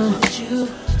want you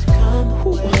to come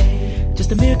away.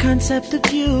 Just a mere concept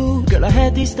of you, girl, I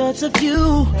had these thoughts of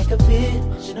you, like a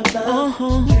vision of love,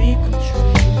 dream come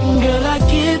true. Girl, I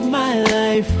give my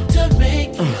life to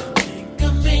make you think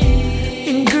of me.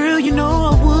 And girl, you know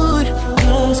I would,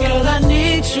 'cause girl, I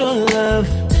need your love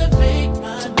to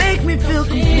make me feel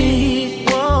complete.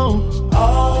 Whoa.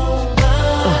 All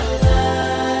my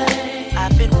life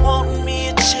I've been wanting me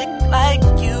a chick like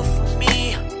you for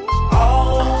me.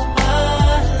 All my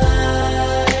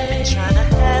life been trying to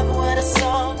have what I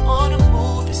saw on a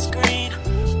movie screen.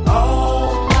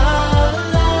 All my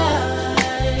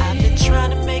life I've been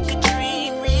trying to make a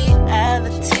dream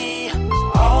reality.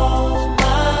 All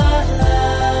my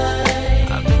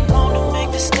life I've been wanting to make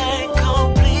this thing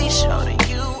complete. Shout to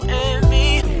you and me.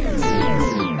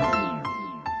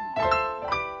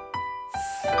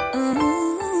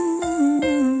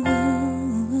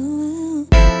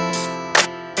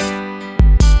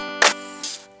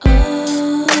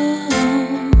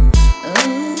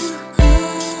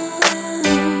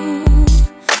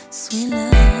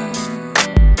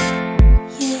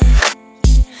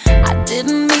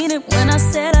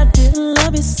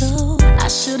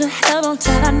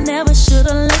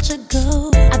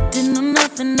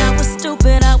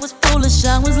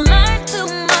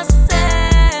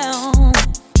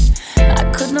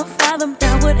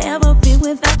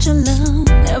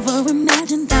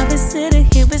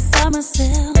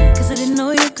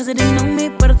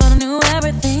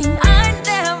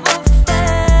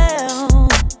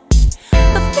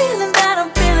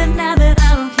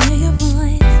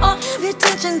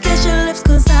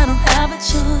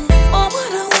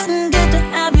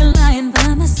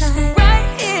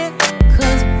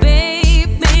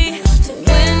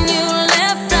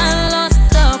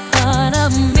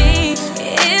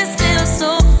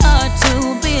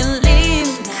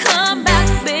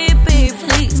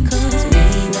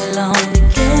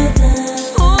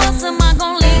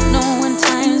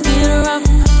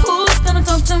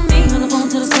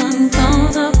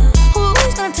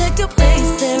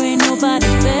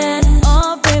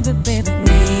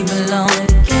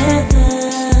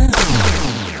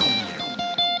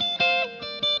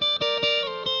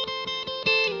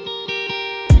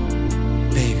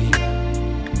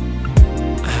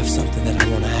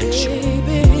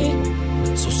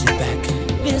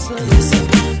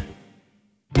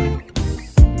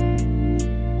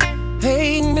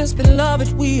 Hey, Miss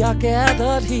Beloved, we are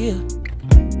gathered here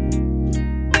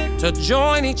to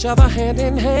join each other hand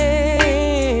in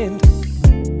hand.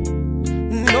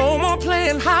 No more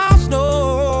playing house,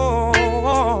 no,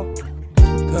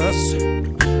 'cause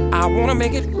I wanna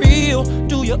make it real,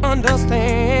 do you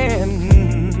understand?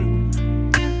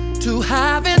 To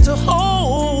have and to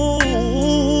hold,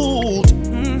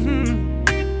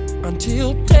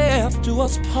 until death do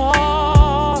us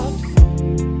part.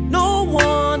 No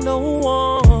one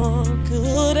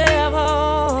could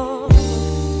ever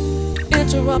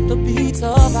interrupt the beats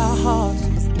of our hearts.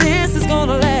 This is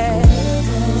gonna last.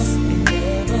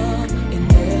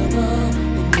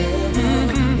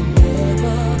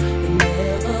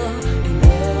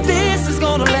 This is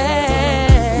gonna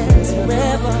last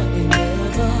forever.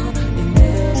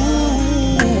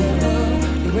 Ooh,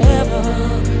 forever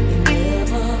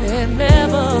and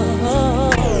never.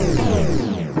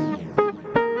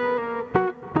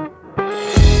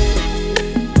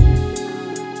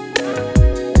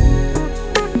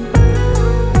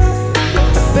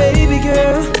 Baby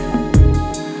girl,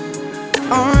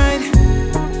 alright.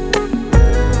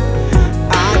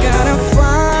 I gotta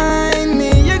find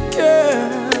me a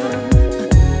girl.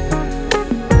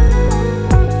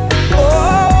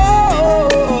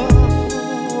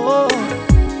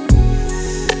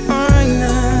 Alright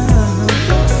now.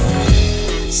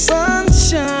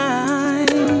 Sunshine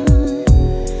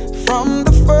from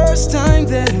the first time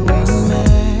that we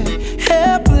met.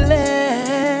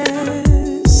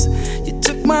 Helpless, you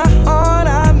took my heart,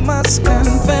 I must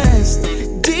confess.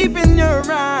 Deep in your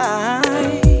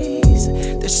eyes,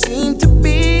 there seemed to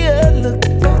be a look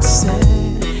that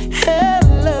said,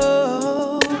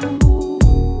 hello.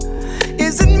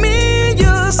 Is it me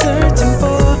you're searching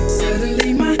for?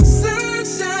 Suddenly my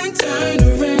sunshine turned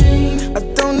to rain. I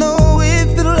don't know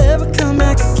if it'll ever come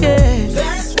back again.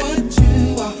 That's what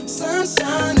you are,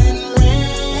 sunshine and rain.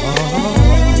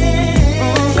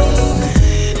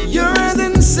 You're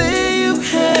than say you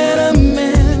had a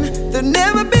man. There'll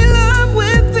never be love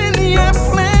within your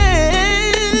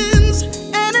plans,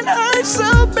 and it hurts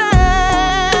so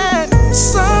bad.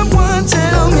 Someone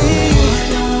tell me.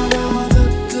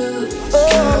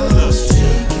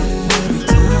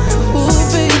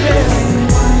 Ooh, baby.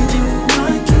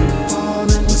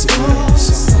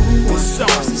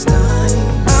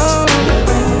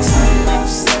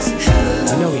 I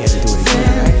know we had to do it again,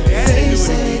 right?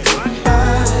 I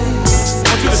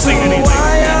want you to sing it anyway.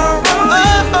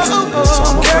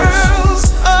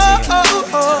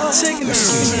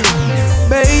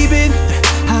 Baby,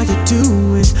 how you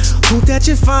doing? Hope that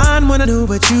you're fine. Wanna know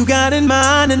what you got in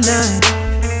mind tonight.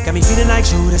 Got me feeling like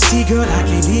Joe to see, girl, I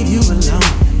can't leave you alone.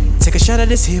 Take a shot of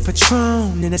this here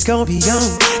Patron, and it's gonna be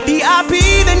on.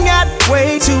 VIP then got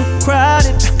way too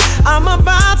crowded. I'm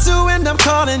about to end up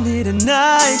calling it a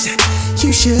night.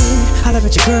 You should holler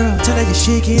at your girl, tell her you're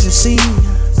shaking the scene.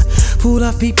 Pull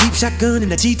off beep beep shotgun in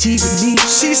the GT with me.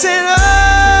 She said,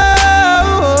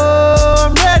 oh,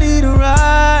 I'm ready to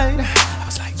ride. I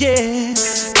was like, yeah.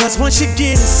 Cause once you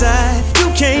get inside,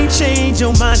 you can't change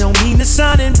your mind. Don't mean to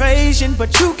sound impatient,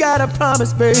 but you gotta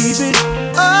promise, baby.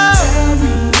 Oh,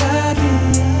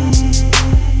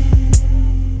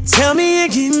 tell me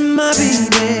again, my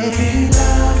baby.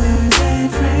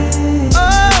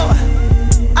 Oh,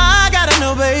 I gotta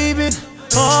know, baby.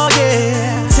 Oh,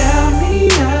 yeah. Tell me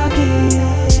again.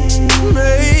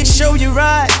 Make sure you're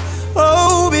right.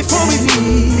 Oh, before we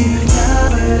meet.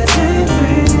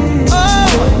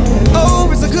 Oh,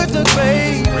 it's a good look,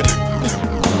 babe.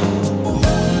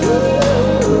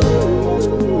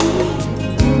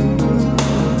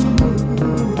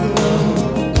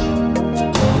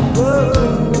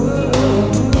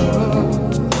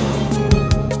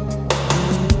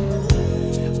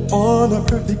 On a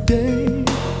perfect day,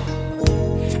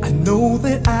 I know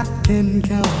that I can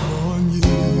count on you.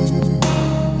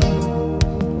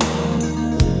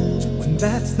 When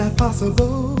that's not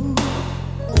possible,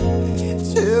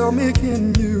 tell me,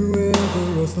 can you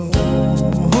ever afford?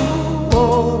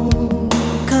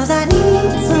 Cause I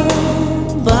need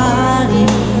somebody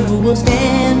who will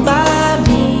stand by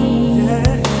me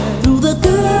through the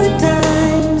good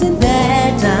times and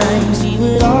bad times. She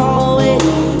would always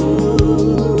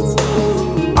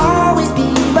be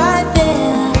right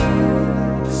there.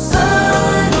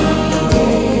 Sunny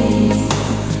days,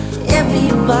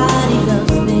 everybody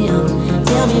loves them.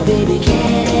 Tell me, baby,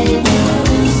 can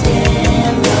you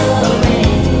stand the rain?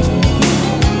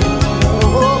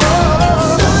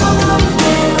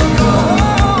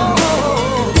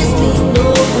 This we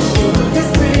know for sure.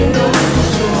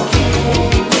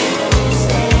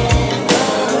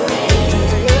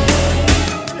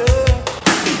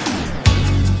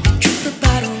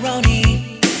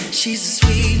 She's a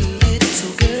sweet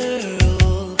little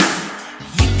girl.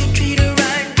 If you treat her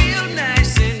right, real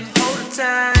nice and hold her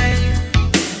tight.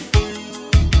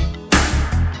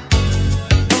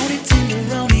 Only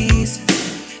tenderonis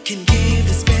can give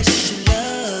the special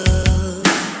love,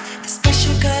 the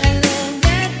special kind of love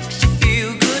that makes you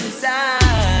feel good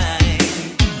inside.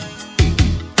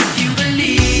 You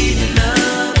believe in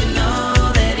love and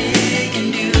all that it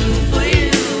can do for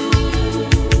you.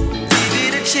 Give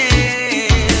it a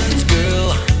chance, girl.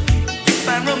 You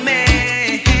find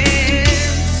romance,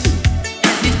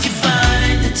 and if you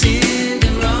find the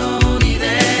tenderoni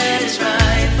that is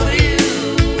right for you,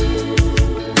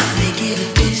 make it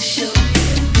official.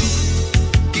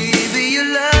 Give it your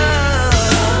love.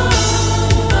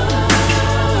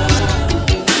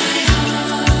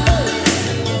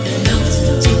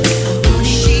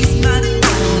 She's my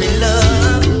only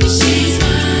love. She's my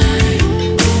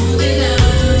only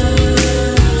love.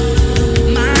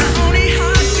 My only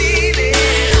heart beating.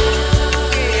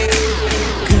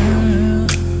 Girl,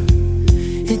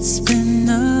 it's been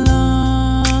a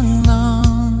long,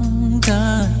 long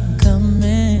time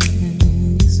coming.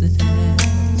 Yes, it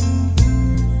has.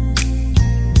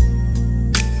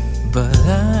 But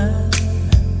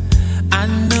I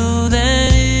know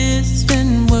that it's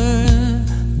been worth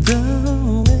the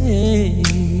wait.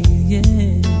 Yeah.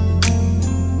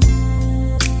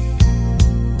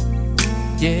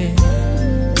 Yeah.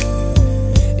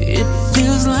 It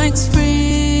feels like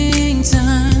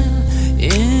springtime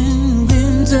in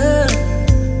winter.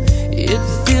 It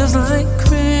feels like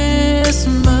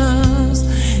Christmas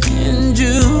in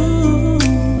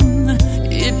June.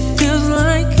 It feels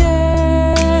like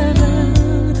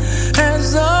heaven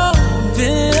has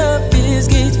opened up its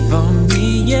gates for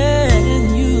me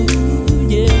and you.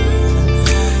 Yeah.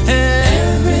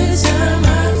 Every time I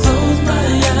close my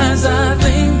eyes, I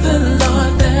thank the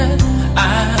Lord that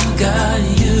I've got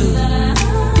you.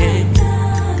 Yeah.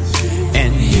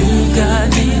 And you got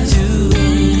me too.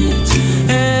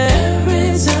 Every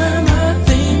time I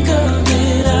think of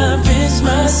it, I pinch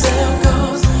myself,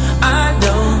 'cause I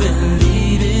don't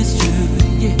believe it's true.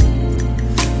 Yeah.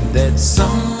 That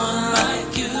someone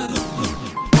like you.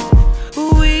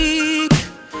 Weak,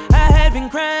 I had been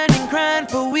crying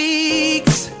for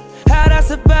weeks. How'd I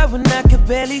survive when I could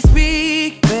barely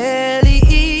speak, barely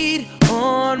eat,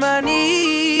 on my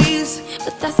knees?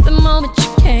 But that's the moment you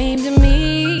came to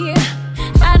me.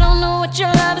 I don't know what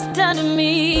your love has done to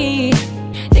me.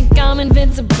 Think I'm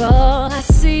invincible. I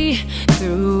see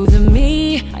through the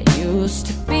me I used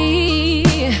to be.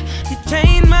 You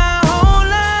changed my whole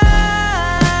life.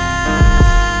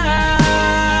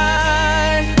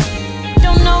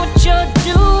 Don't know what you're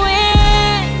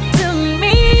doing to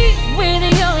me with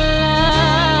your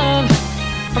love.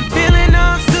 I'm feeling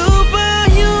all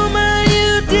superhuman. You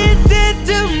did that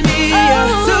to me. A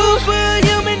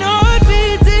superhuman heart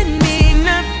beats in me.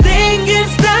 Nothing can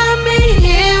stop me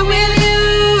here with you.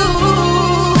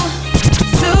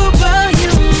 Superhuman.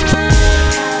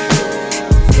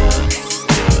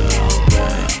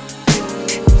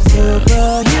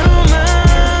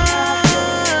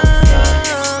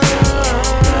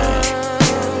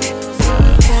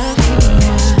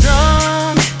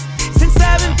 Strong, since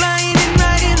I've been flying and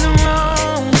righting the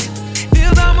wrongs.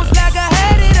 Feels almost like I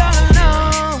had it all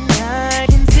along. I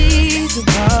can see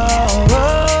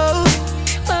tomorrow.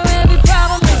 Where every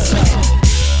problem is solved.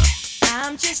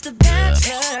 I'm just a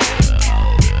bachelor.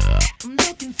 I'm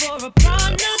looking for a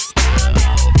partner,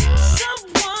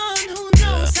 someone who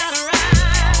knows how to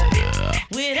ride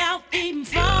without even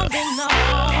falling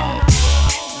off.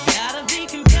 Gotta be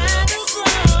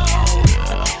compatible,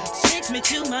 takes me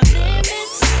to my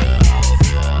limits.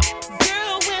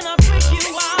 Girl, when I break you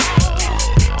off,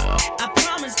 I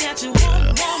promise that you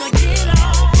won't wanna get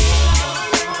off.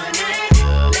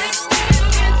 Let's do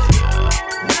it.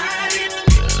 Ride it,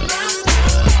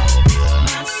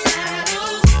 my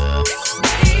saddle's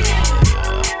waiting.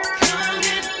 Come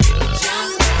and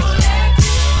jump on it.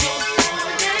 Go for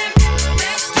it.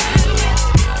 Let's do it.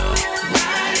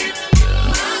 Ride it,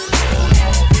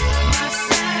 my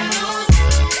saddle's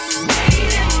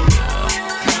waiting.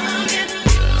 Come and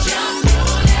jump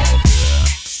on it.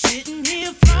 Sitting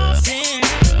here flossing,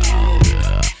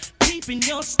 keeping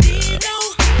your stilo.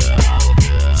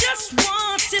 Just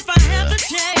once, if I have the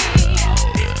chance,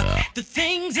 the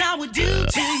things I would do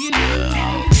to you.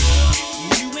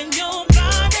 You and your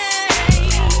body,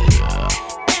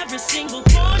 every single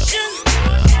portion,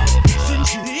 since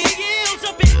you heels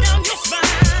up and down your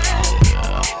spine,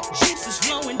 juices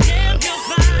flowing down your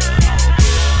spine. Let's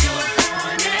do it.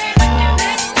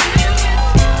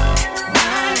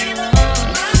 Ride it on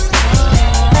my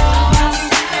soul. My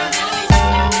saddle's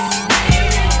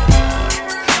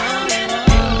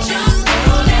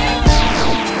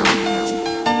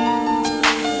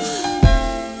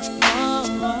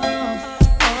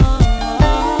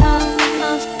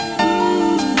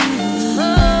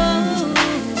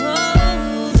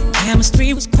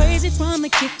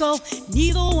it go.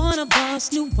 Neither one of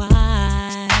us knew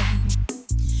why.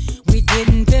 We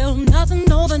didn't build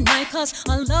nothing overnight, cause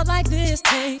a love like this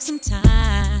takes some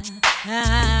time.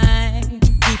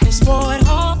 People swore it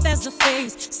off as a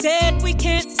phase, said we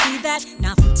can't see that.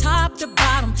 Now from top to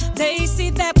bottom, they see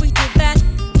that we did that.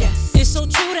 Yes, it's so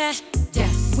true that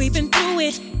yes, we've been through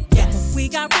it. Yes, we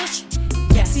got rich.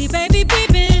 Yes, see baby,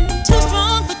 we've been too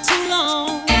strong for too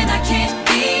long, and I can't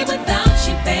be without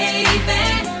you,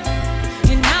 baby.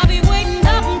 And I'll be waiting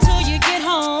up until you get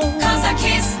home, cause I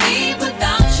can't sleep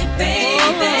without you,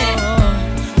 baby.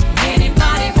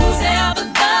 Anybody who's ever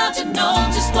loved you know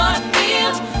just what I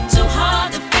feel. Too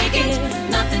hard to fake it,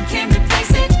 nothing can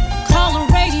replace it. Call the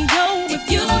radio if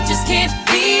you just can't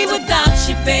be without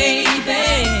you,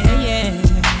 baby. Yeah.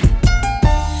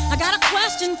 I got a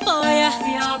question for you.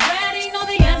 See, I already know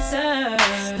the answer,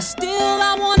 but still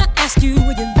I wanna ask you,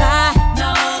 would you lie?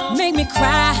 No. Make me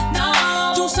cry? No.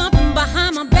 Do something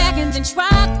behind my back and then try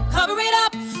to cover it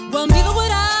up? Well, neither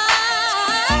would I,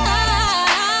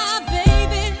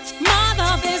 baby. My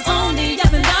love is only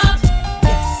up and up.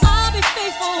 Yes. I'll be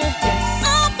faithful. Yes.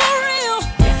 I'm for real.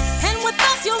 Yes. And with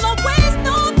us, you'll always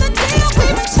know the deal.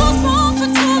 We've been too strong for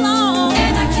too long,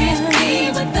 and I can't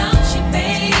be without you,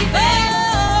 baby.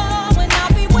 Oh, and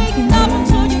I'll be waiting up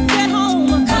until you get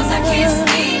home, cause I can't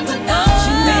sleep without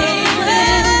you, baby.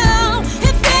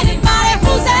 If anybody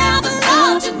who's ever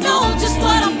loved you know just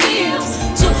what I feel.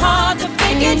 Too hard to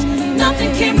fake it,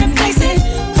 nothing can replace it.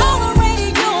 Call the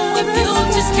radio if you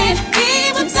just can't be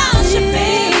without you,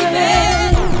 baby.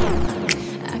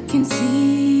 I can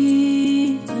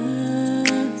see the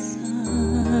sun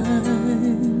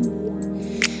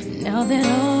now that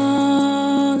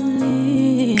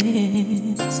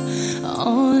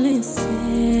all is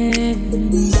said and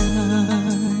done.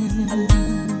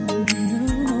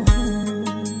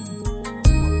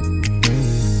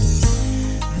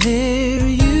 There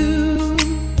you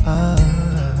are,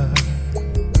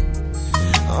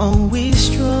 always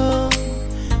strong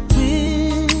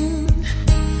when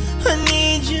I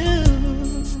need you.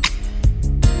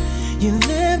 You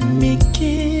let me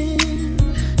give,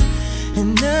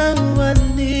 and now I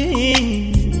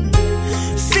need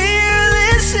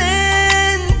fearless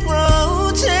and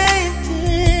protected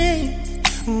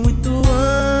with the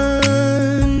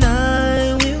one I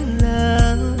will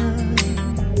love.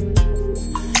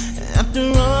 After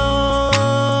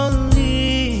all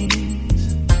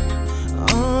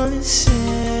is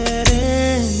said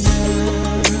and done,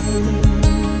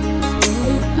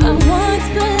 I once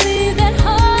believed that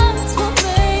hearts were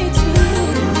made to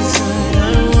lose. I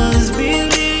once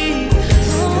believed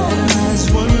that eyes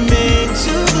were meant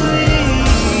to bleed.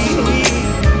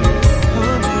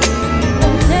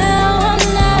 But now I'm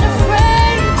not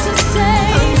afraid to say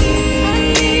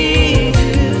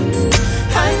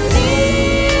I need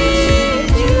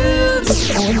you. Put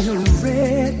on your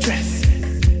red dress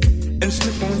and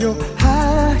slip on your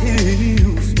high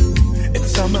heels. It's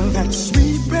some of that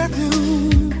sweet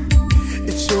perfume.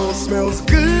 It sure smells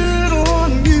good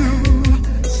on you.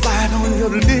 Slide on your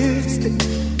lipstick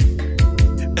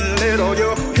and let all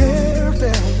your hair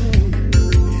down.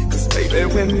 Cause baby,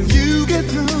 when you get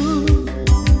through,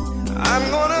 I'm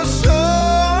gonna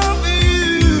show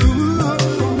you.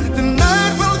 The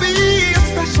night will be a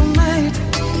special night,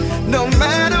 no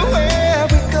matter where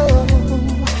we go.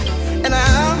 And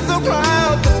I'm so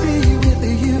proud to be with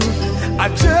you. I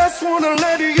just wanna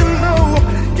let you know,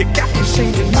 you got me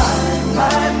changing my.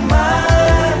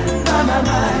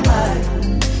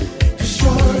 You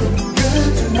sure look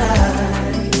good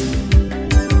tonight,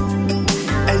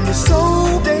 and you're so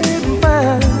damn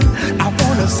fine. I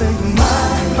wanna say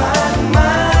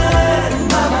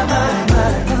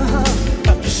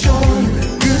you sure look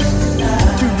good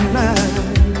tonight.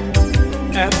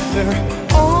 After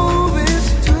all this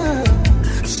time.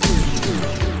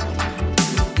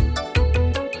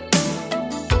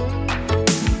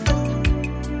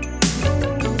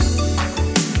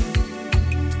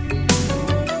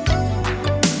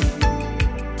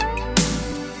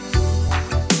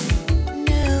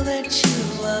 Now that you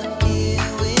are here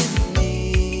with me,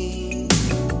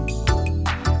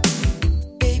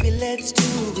 baby, let's do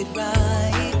it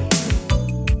right.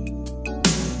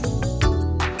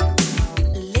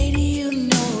 Lady, you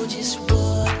know just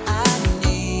what I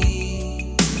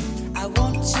need. I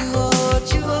want to hold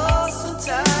you all so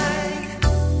tight.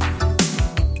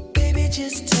 Baby,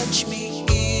 just touch me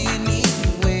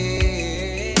anywhere.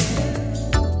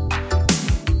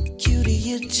 Cutie,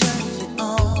 you turn me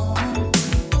on.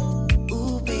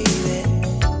 Ooh, baby,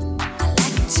 I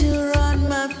like to run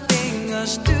my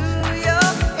fingers through your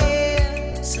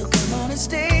hair. So come on and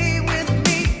stay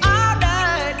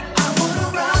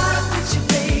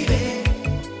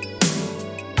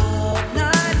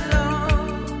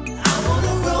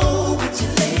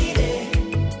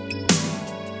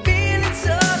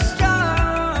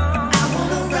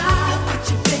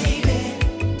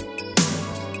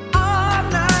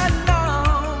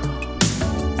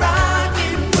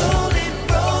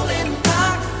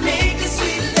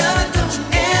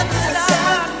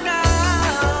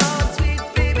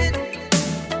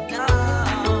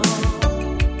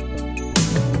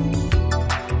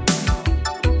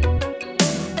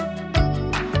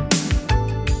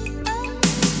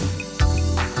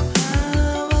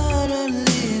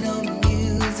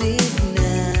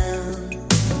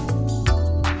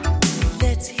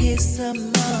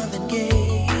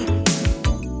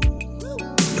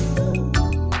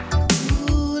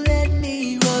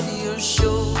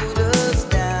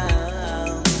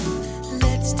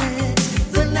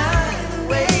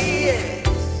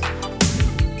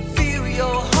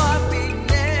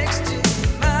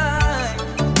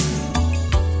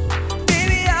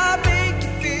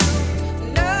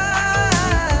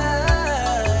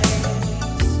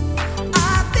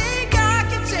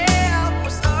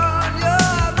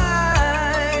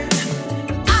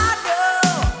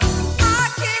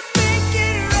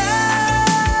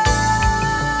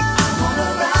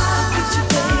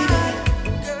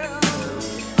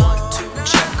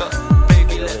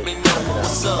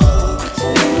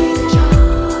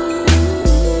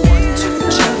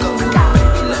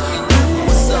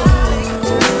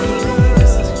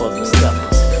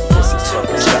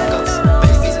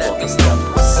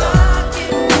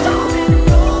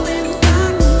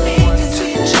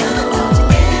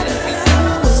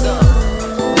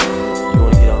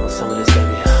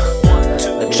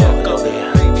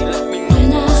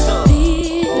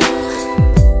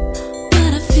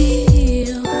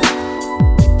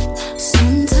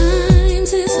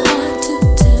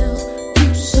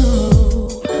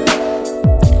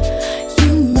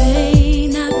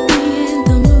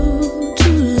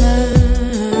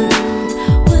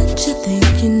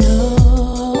think you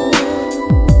know.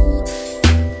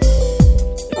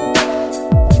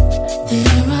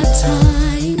 There are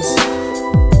times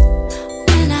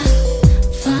when I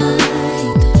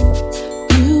find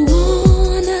you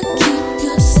wanna keep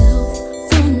yourself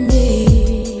from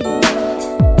me.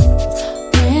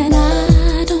 When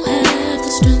I don't have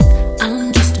the strength,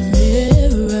 I'm just a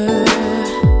mirror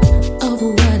of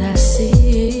what I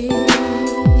see.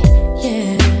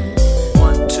 Yeah.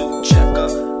 1, 2, check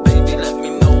up, baby, let me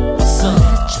know what's But up.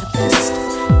 at your best,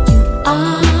 you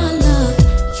are love,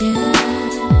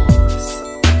 yes.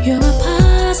 You're a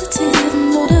positive,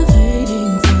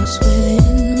 motivating force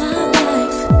within my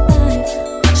life.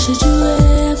 Should you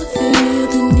ever feel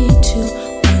the need to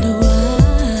wonder why,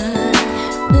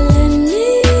 let me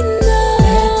know.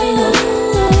 Let me know.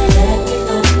 Let me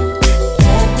know.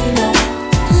 Let me know.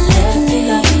 Let me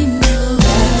know. Let me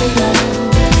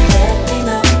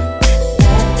know.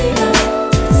 Let me know.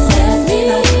 Let me know. Let me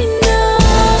know.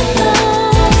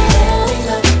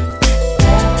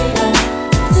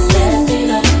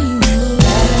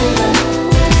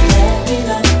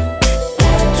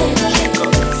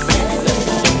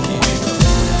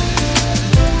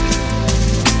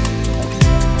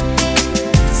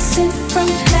 Sent from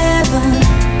heaven,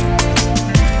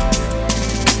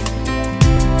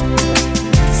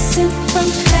 sent from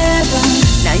heaven.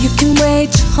 Now you can wait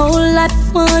your whole life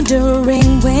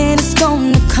wondering when it's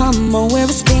gonna come or where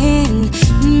it's been.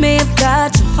 You may have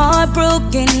got your heart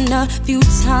broken a few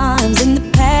times in the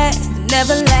past. It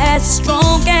never lasts as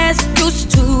strong as it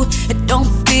used to. It don't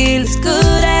feel as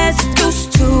good as it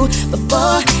used to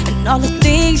before. And all the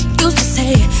things you used to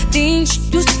say, things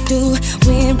you used to do,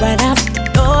 went right out the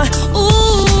door.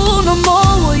 Ooh, no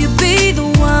more will you be the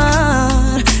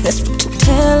one. That's what you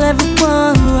tell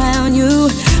everyone around you.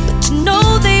 But you know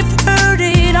they've heard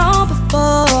it all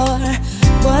before.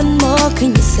 What more can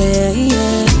you say?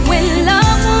 When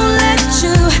love won't let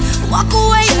you walk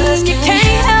away, and you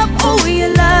can't help who you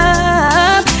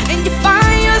love, and you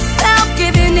find yourself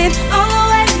giving it all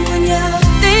away when you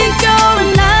think you're in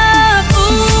love.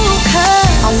 Ooh, 'cause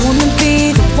I wanna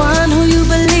be the one who you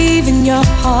believe in your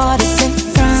heart is sent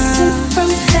from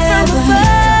heaven.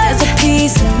 There's a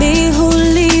piece of me who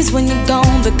leaves when you're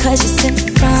gone because you're sent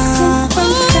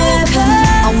from heaven.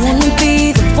 I wanna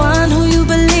be the one who you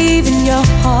believe in your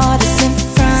heart is sent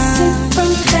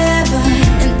from heaven.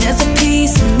 And there's a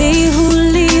piece of me who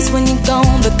leaves when you're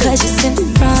gone because you're sent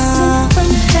from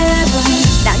heaven.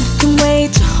 Now you can wait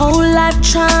your whole life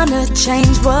trying to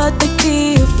change what they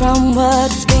feel from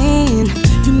what's been.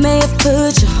 You may have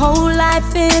put your whole life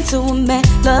into a man,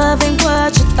 loving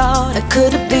what you thought it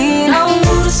could have been. I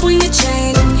notice when you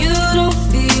change and you don't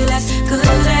feel as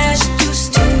good as you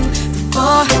used to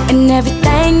before. And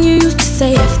everything you used to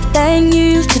say, everything you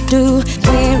used to do,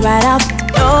 went right out the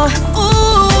door.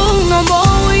 Ooh, no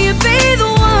more will you be the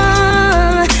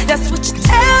one. That's what you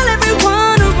tell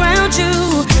everyone around you.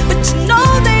 But you know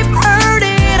they've heard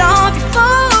it all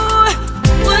before.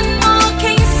 What more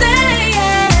can you say?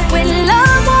 When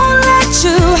love won't let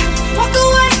you walk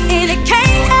away, and it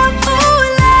can't help who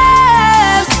it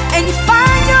loves, and you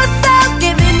find yourself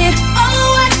giving it all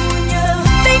away when you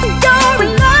think you're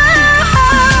in love.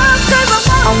 'Cause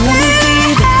I wanna be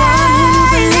the one who you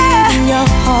believe in your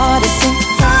heart is sent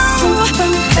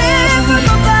from heaven.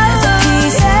 There's a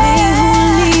piece of me who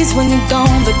leaves when you're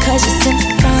gone because you're sent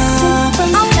from heaven.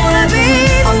 I wanna be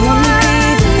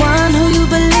the one who you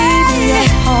believe in your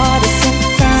heart is sent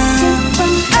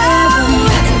from heaven.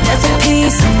 And there's a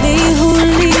piece of me who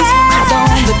leaves when you're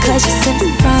gone because you're sent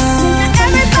from.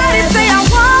 Everybody say I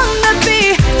wanna be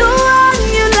the one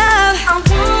you love. I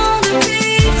wanna be.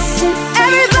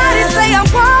 Everybody say I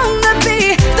wanna be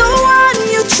the one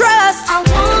you trust. I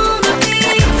wanna be.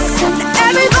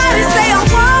 Everybody say I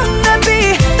wanna be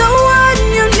the one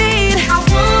you need. I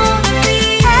wanna be.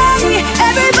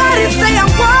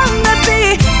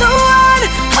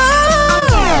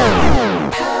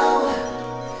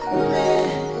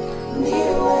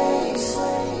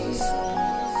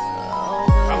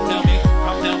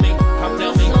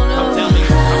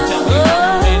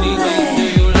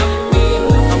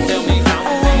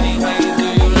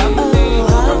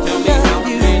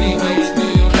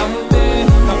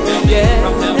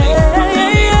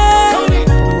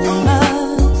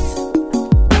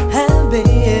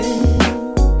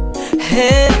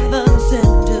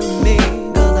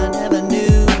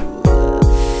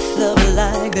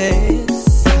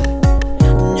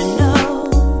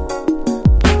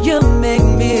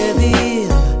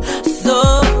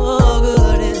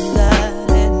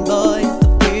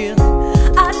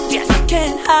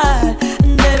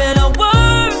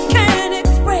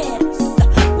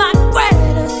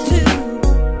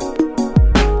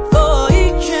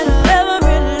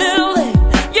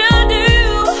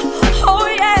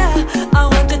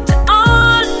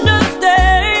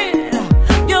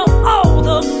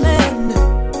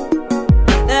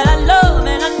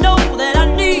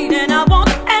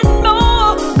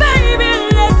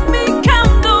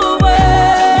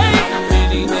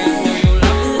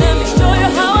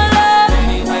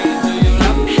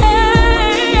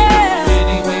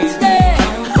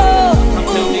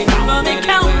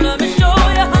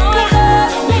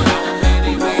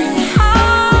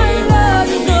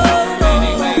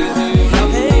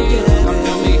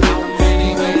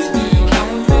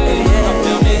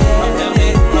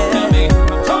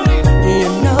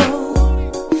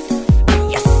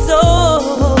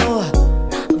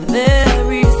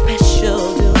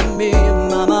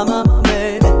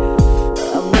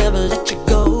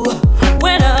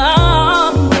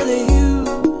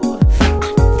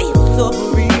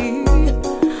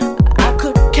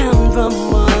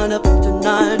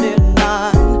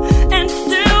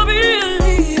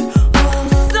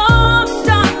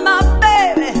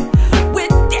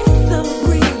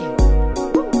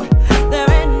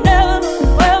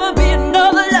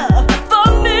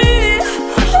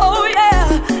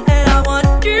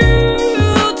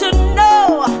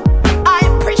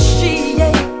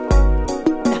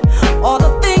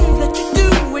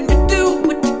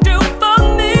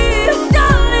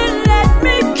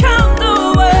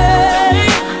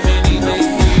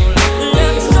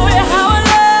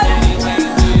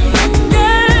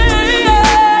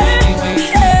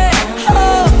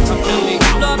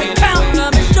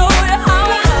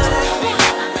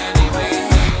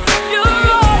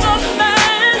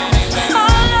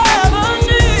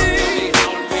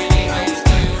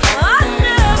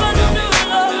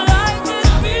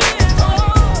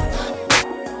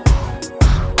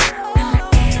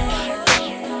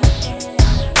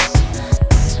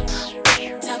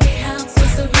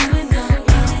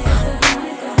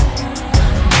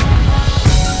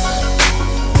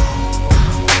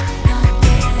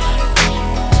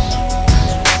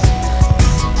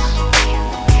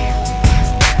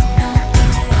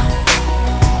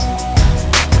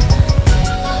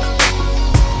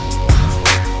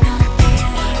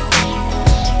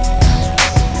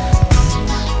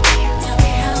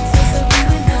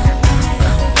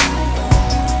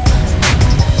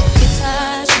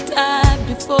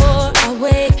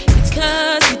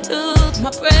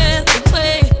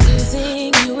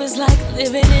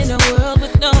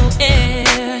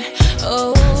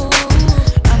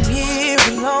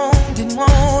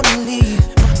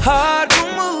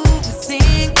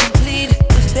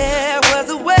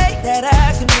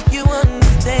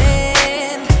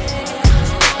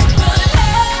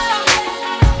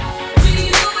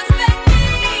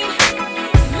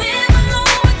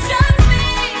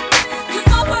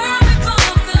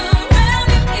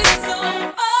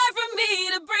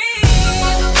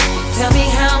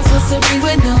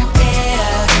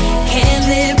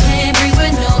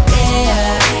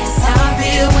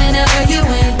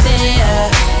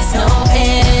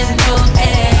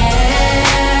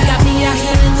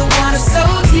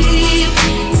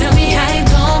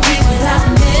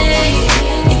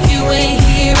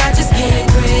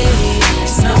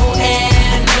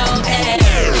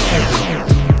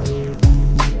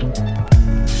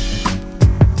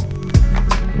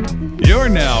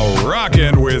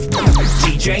 rocking with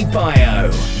DJ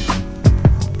Bio.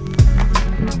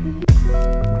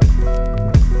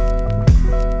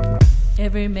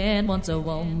 Every man wants a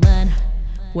woman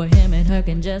where him and her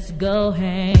can just go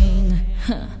hang.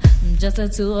 Just the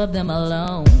two of them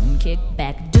alone, kick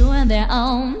back, doing their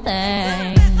own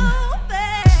thing.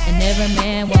 And every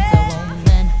man wants a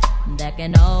woman that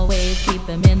can always keep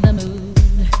him in the mood.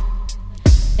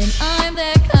 And I'm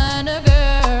that kind of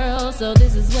girl, so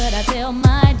this is what I tell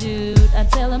my dude. I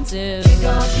tell him to kick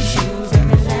off your shoes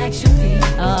and relax your feet.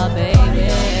 Oh baby,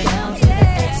 down to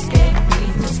the escape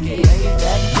beat. Just kick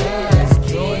that just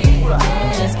kick,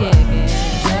 just kick it,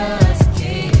 just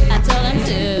kick. I tell him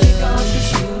to kick off your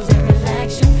shoes and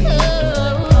relax your feet.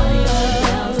 Oh,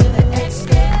 down to the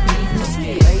escape beat. Just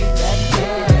kick that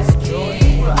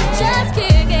just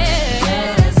kick,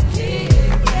 just kick it.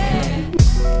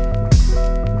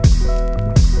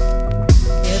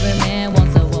 Every man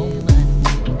wants a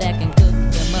woman that can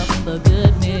cook him up a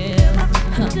good meal.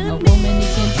 A woman he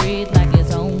can treat like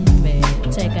his own man.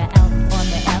 Take her out on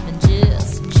the app and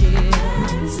just chill.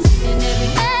 And every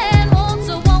man wants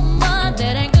a woman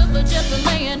that ain't good for just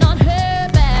laying on her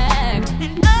back.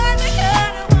 And I'm the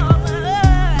kind of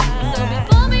woman. So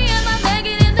before me and my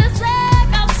banging in the sack,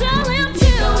 I'll tell him to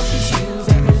kick off your shoes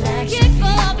and relax. Kick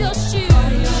off your shoes.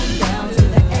 Party on down to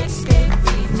the escape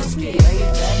beat. Just kick that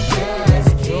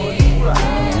just kick.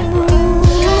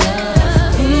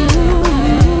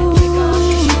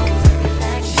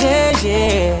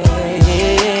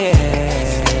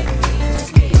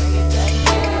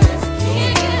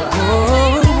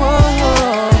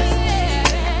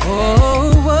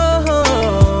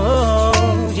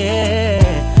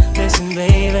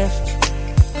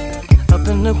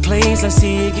 The place I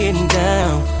see you getting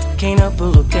down. Can't help but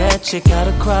look at you, got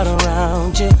a crowd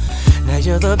around you. Now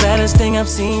you're the baddest thing I've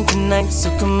seen tonight.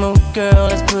 So come on girl,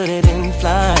 let's put it in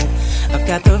flight. I've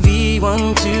got the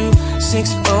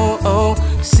V12600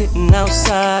 sitting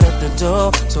outside at the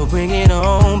door. So bring it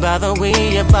on, by the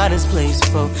way your body's placed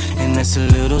for. And that's a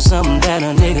little something that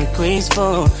a nigga craves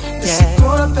for. Yeah. It's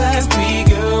 3:15,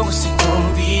 girl, what's it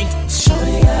gonna be?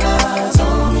 Shorty got eyes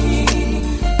on me.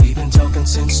 Talking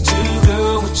since 2,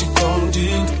 girl, what you gon'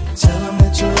 do? Tell them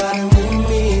that you're riding with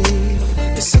me.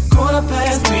 It's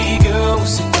 3:15, girl,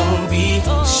 what's it gon' be?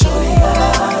 Shorty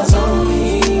got eyes on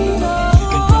me. You've been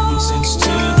talking since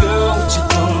 2, girl, what you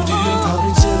gon' do? I'll be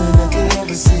chillin', I can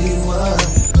never see what.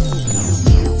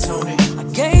 Tony, I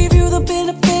gave you the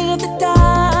benefit of the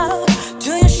doubt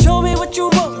till you show me what you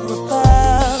were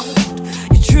about.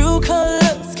 Your true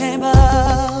colors came out.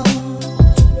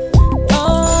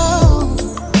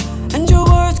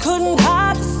 Couldn't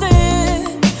hide the sin,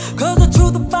 'cause the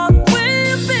truth about where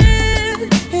you've been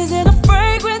is in a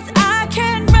fragrance I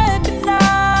can't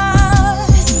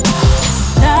recognize.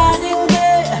 Standing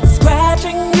there,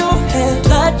 scratching your head,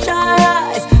 bloodshot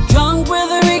eyes, drunk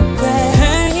with regret,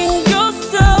 hanging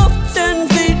yourself 10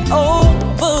 feet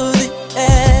over the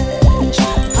edge.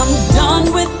 I'm done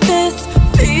with this,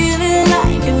 feeling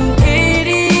like an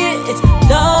idiot,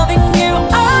 loving you,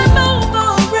 I'm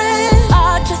over it. I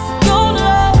just don't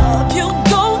love you,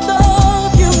 don't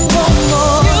love you no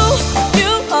more.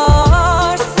 You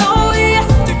are so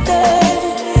yesterday.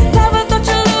 Never thought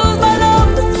you'd lose my love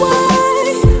this way.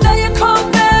 Now you come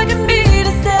begging me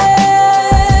to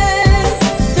stay.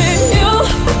 See, you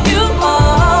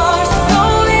are so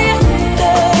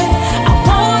yesterday. I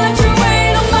won't let you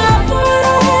rain on my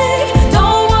parade.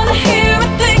 Don't wanna hear a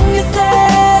thing you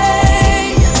say.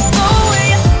 You're so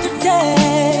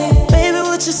yesterday. Baby,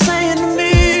 what you saying to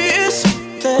me is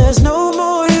there's no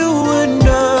more you and I.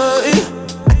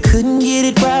 I couldn't get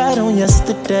it right on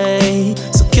yesterday,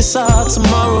 so kiss our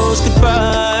tomorrows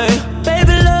goodbye.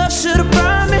 Baby, love should've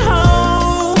brought me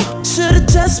home. Should've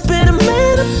just been a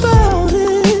man about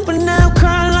it. But now I'm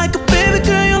crying like a baby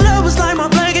girl. Your love was like my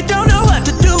blanket, don't know what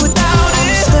to do without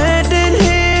it. Standing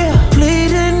here,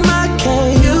 pleading my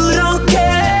case. You don't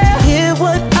care, hear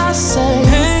what I say.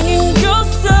 Hanging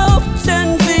yourself 10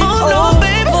 feet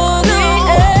over the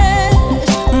edge.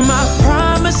 My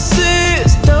promises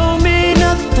don't mean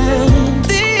nothing.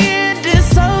 The end is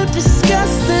so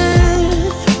disgusting.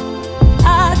 I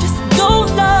just don't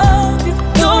love you,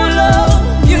 don't love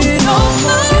you, don't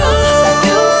love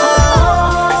you.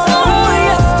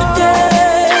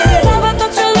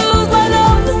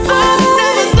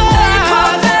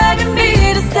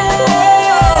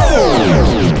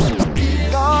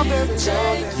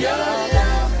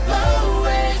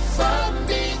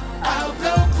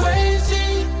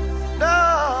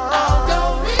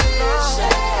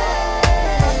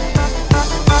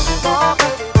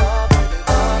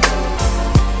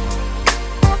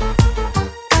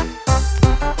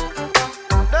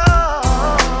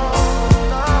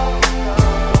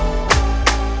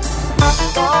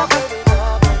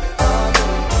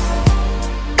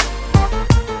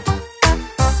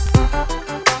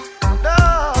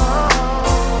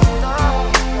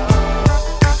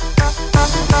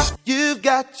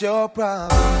 got your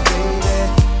problems, baby,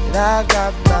 and I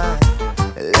got mine.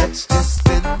 Let's just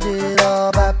spend it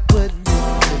all by putting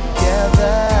it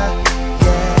together.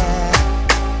 Yeah.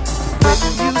 When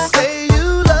you say you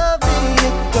love me,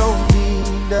 it don't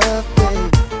mean nothing.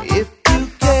 If you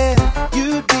can,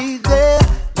 you'd be there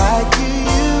like you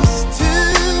used to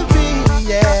be.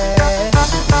 Yeah.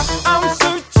 I'm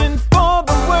searching for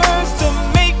the words to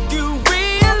make you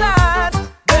realize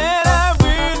that I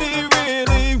really,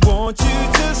 really want you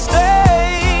to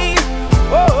stay.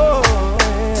 Oh,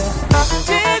 yeah.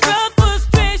 Tears of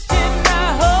frustration I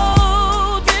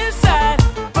hold inside,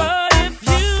 but if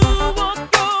you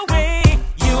walk away,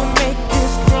 you'll make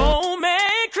this grown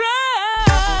man cry.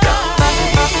 Don't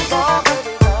leave me,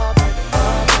 girl.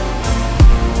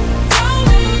 Don't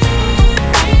leave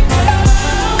me,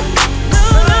 girl. No,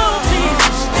 no, please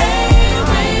stay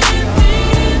with me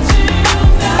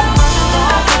tonight.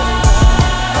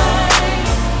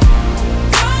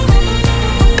 Don't leave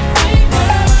me,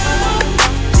 girl.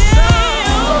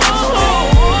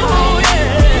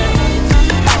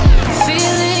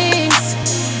 Feelings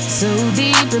so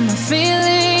deep in my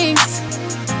feelings.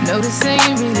 Notice that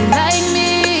you really like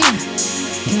me.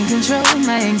 Can't control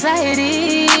my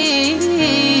anxiety.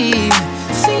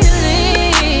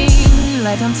 Feeling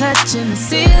like I'm touching the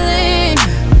ceiling.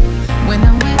 When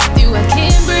I'm with you, I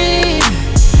can't breathe.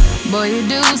 Boy, you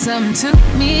do something to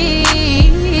me.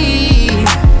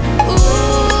 Ooh,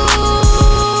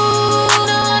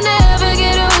 no, I'll never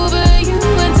get over you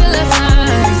until I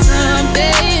find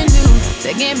something new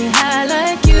that get me high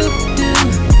like you do.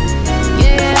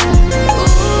 Yeah.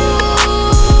 Ooh,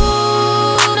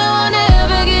 no, I'll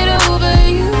never get over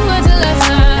you until I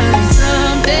find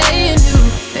something new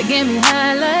that get me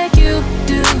high like you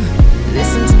do.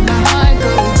 Listen to my heart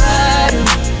go bottom,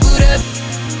 boot up,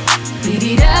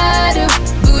 beady-da-do,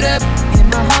 boot up, and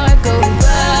my heart go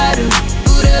bottom,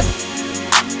 boot up,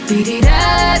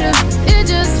 beady-da-do. It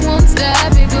just won't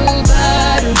stop, it go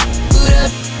bottom, boot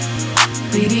up,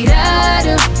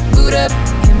 beady-da-do, boot up,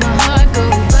 and my heart go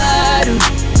bottom,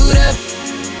 boot up,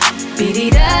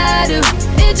 beady-da-do.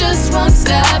 It just won't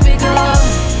stop, it go.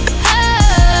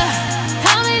 Ah,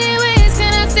 how many ways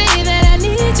can I say that I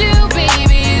need you,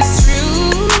 baby? It's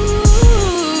true.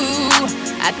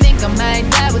 I think I might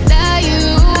die without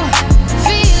you.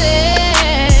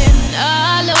 Feeling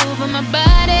all over my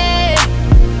body.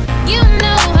 You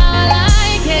know how I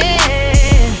like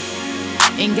it.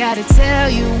 Ain't gotta tell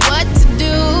you what to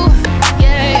do.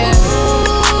 Yeah.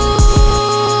 Ooh,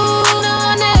 no,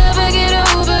 I'll never get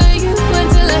over you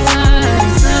until I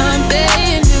find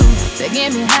something new that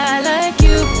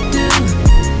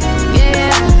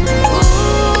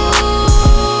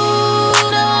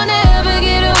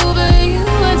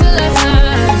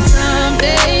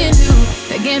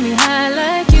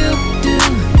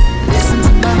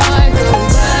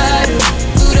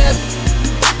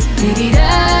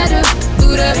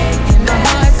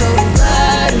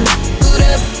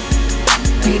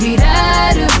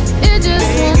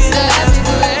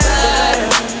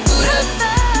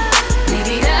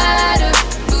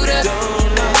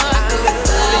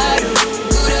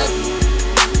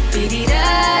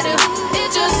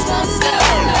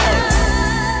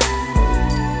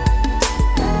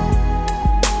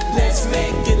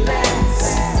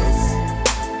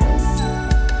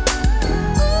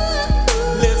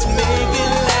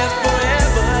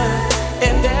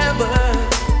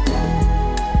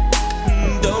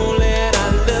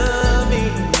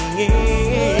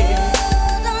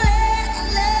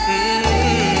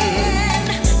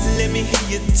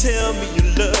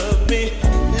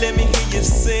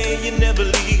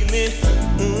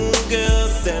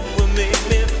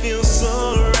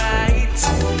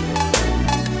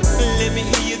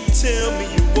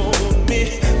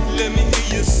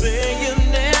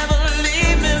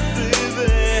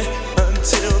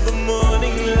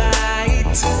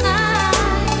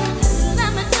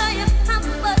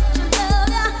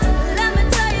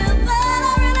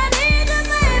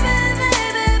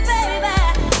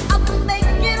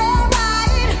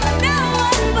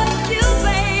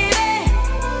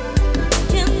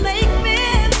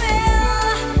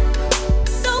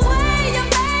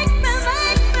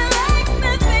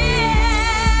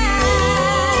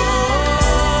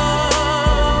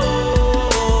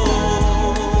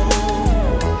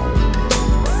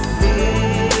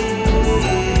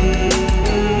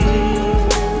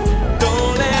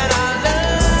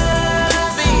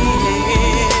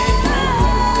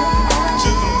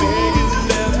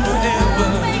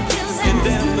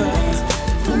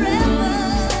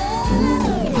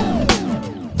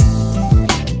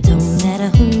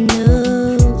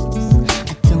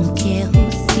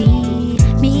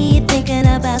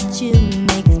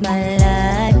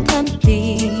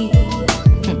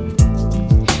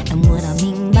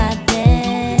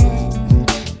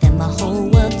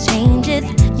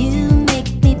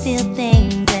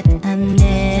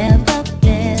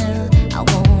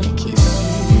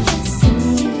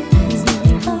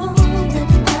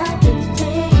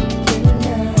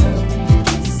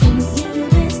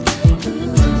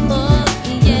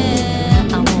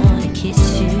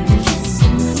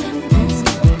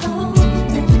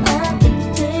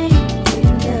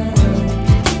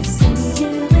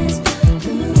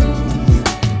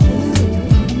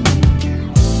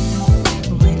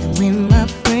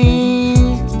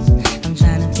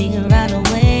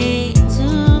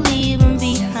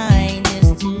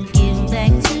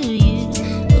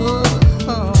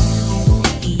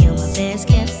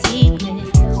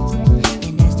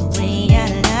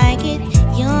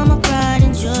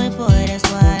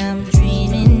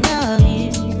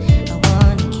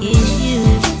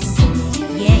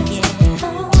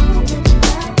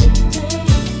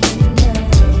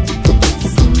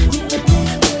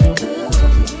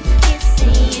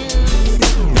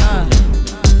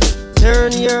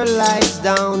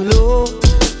down low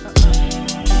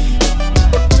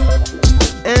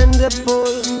and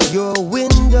pull your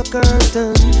window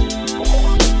curtain.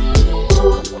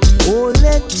 Oh,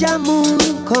 let your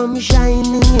moon come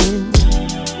shining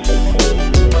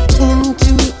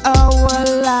into our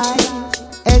life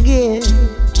again.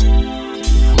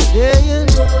 Saying,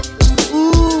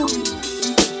 ooh,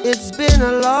 it's been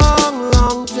a long,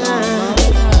 long time.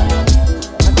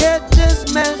 I get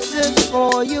this message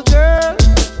for you, girl,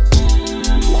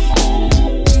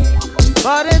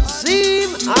 but it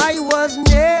seemed I was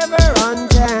never on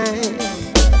time.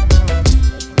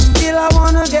 Still I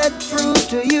wanna get through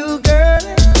to you, girl,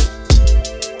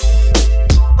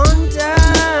 on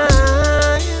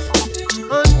time,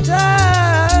 on time.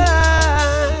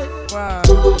 Wow.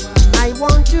 I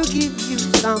want to give you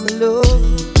some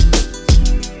love.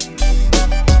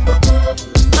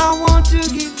 I want to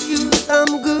give you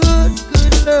some good,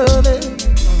 good loving.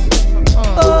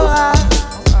 Oh,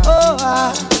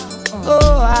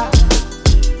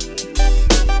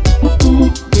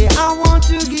 yeah, I want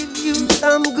to give you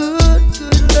some good,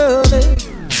 good loving.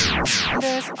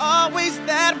 There's always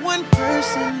that one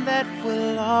person that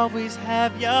will always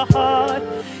have your heart.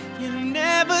 You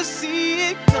never see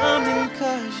it coming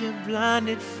 'cause you're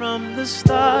blinded from the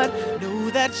start. Know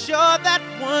that you're that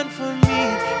one for me.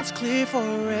 It's clear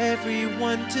for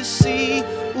everyone to see.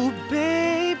 Ooh,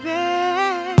 baby.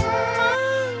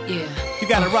 Yeah. You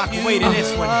gotta rock and wait in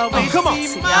this one. Come on.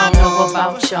 See, I don't know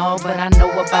about y'all, but I know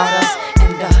about us.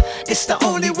 And it's the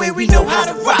only way we know how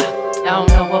to rock. I don't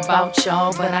know about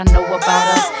y'all, but I know about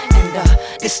us. And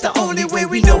it's the only way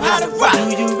we know how to rock.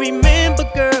 Do you remember,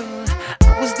 girl?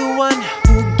 I was the one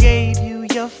who gave you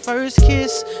your first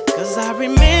kiss. 'Cause I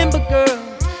remember, girl,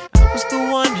 I was the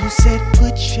one who said,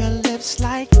 put your lips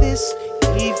like this.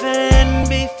 Even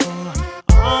before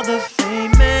all the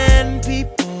fame and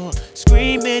people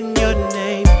screaming your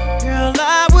name. Girl,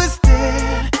 I was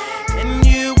there, and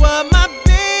you were my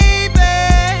baby.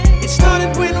 It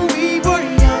started when we were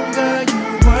younger, you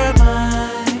were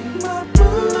mine.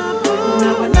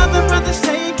 Now another brother's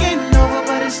taking over,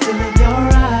 but it's still in your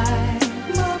eyes.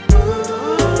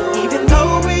 Even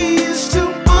though we used to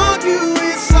argue,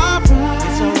 it's alright.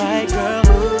 It's alright, girl,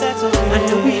 that's okay. I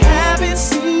know we haven't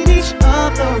seen each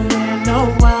other in a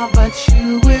while, but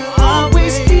you will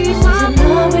always be my boo.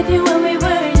 With you when we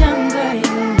were younger,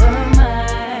 you were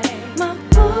my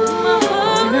boo.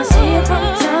 And I see it from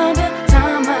time to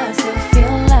time, I still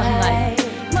feel like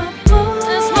my boo.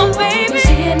 That's my baby. You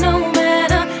see it no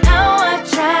matter how I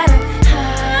try to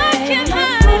hide. I can't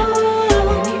hide it.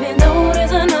 And even though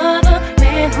there's another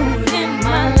man who's in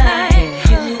my life,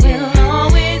 you will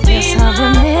always be my boo. Yes, I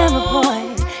remember, boy,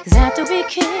 'cause after we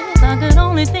kissed, I could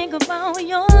only think about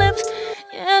your lips.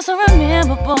 Yes, I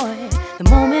remember, boy, the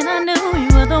moment I knew you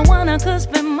were the one I could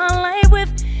spend my life with.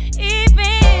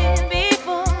 Even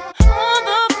before all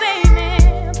the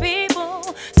famous people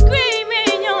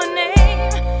screaming your name,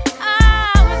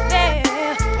 I was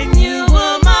there, and you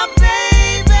were my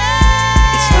baby.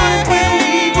 It started when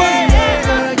we were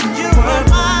younger, you were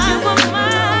mine. you were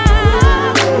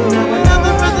mine. Now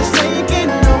another brother's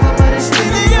taking over, but it's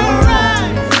still in your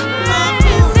eyes.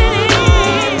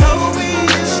 Even though we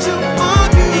used to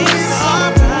argue, it's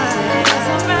alright.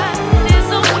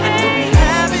 It's okay. We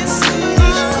haven't seen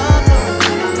each other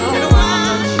in a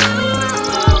while.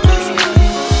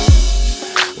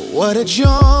 What a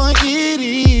joy it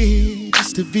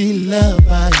is to be loved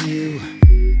by you.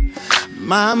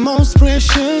 My most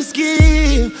precious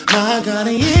gift, my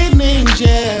guardian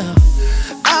angel.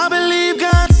 I believe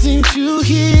God sent you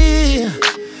here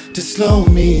to slow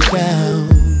me down.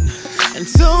 And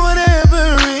so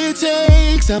whatever it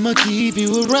takes, I'ma keep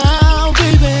you around,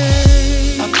 baby.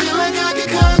 I feel like I can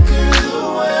conquer the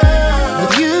world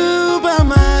with you by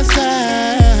my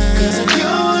side. 'Cause of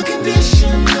your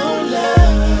unconditional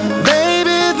love,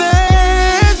 baby,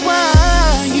 that's why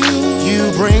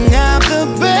you bring out the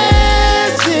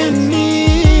best in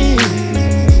me.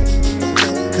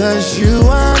 'Cause you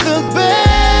are the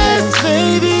best,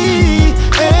 baby.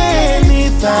 And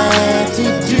if I had to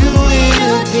do it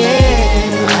again,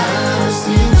 I'll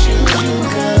still choose you,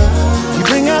 girl. You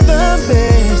bring out the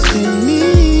best in me.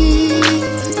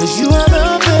 'Cause you are the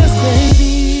best,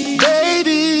 baby.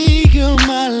 Baby, you're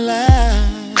my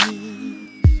life.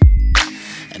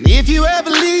 And if you ever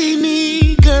leave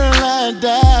me, girl, I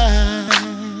die.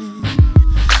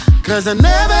 'Cause I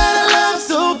never had a love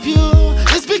so pure.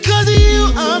 It's because of you,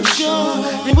 I'm sure.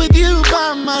 And with you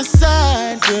by my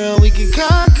side, girl, we can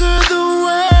conquer the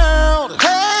world.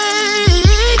 Hey,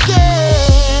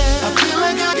 yeah. I feel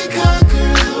like I can conquer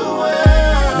the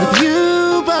world with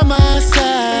you by my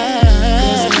side.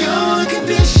 'Cause of your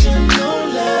unconditional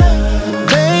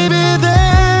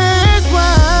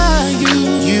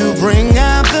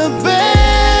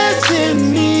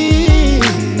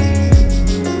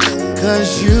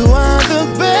 'cause you are the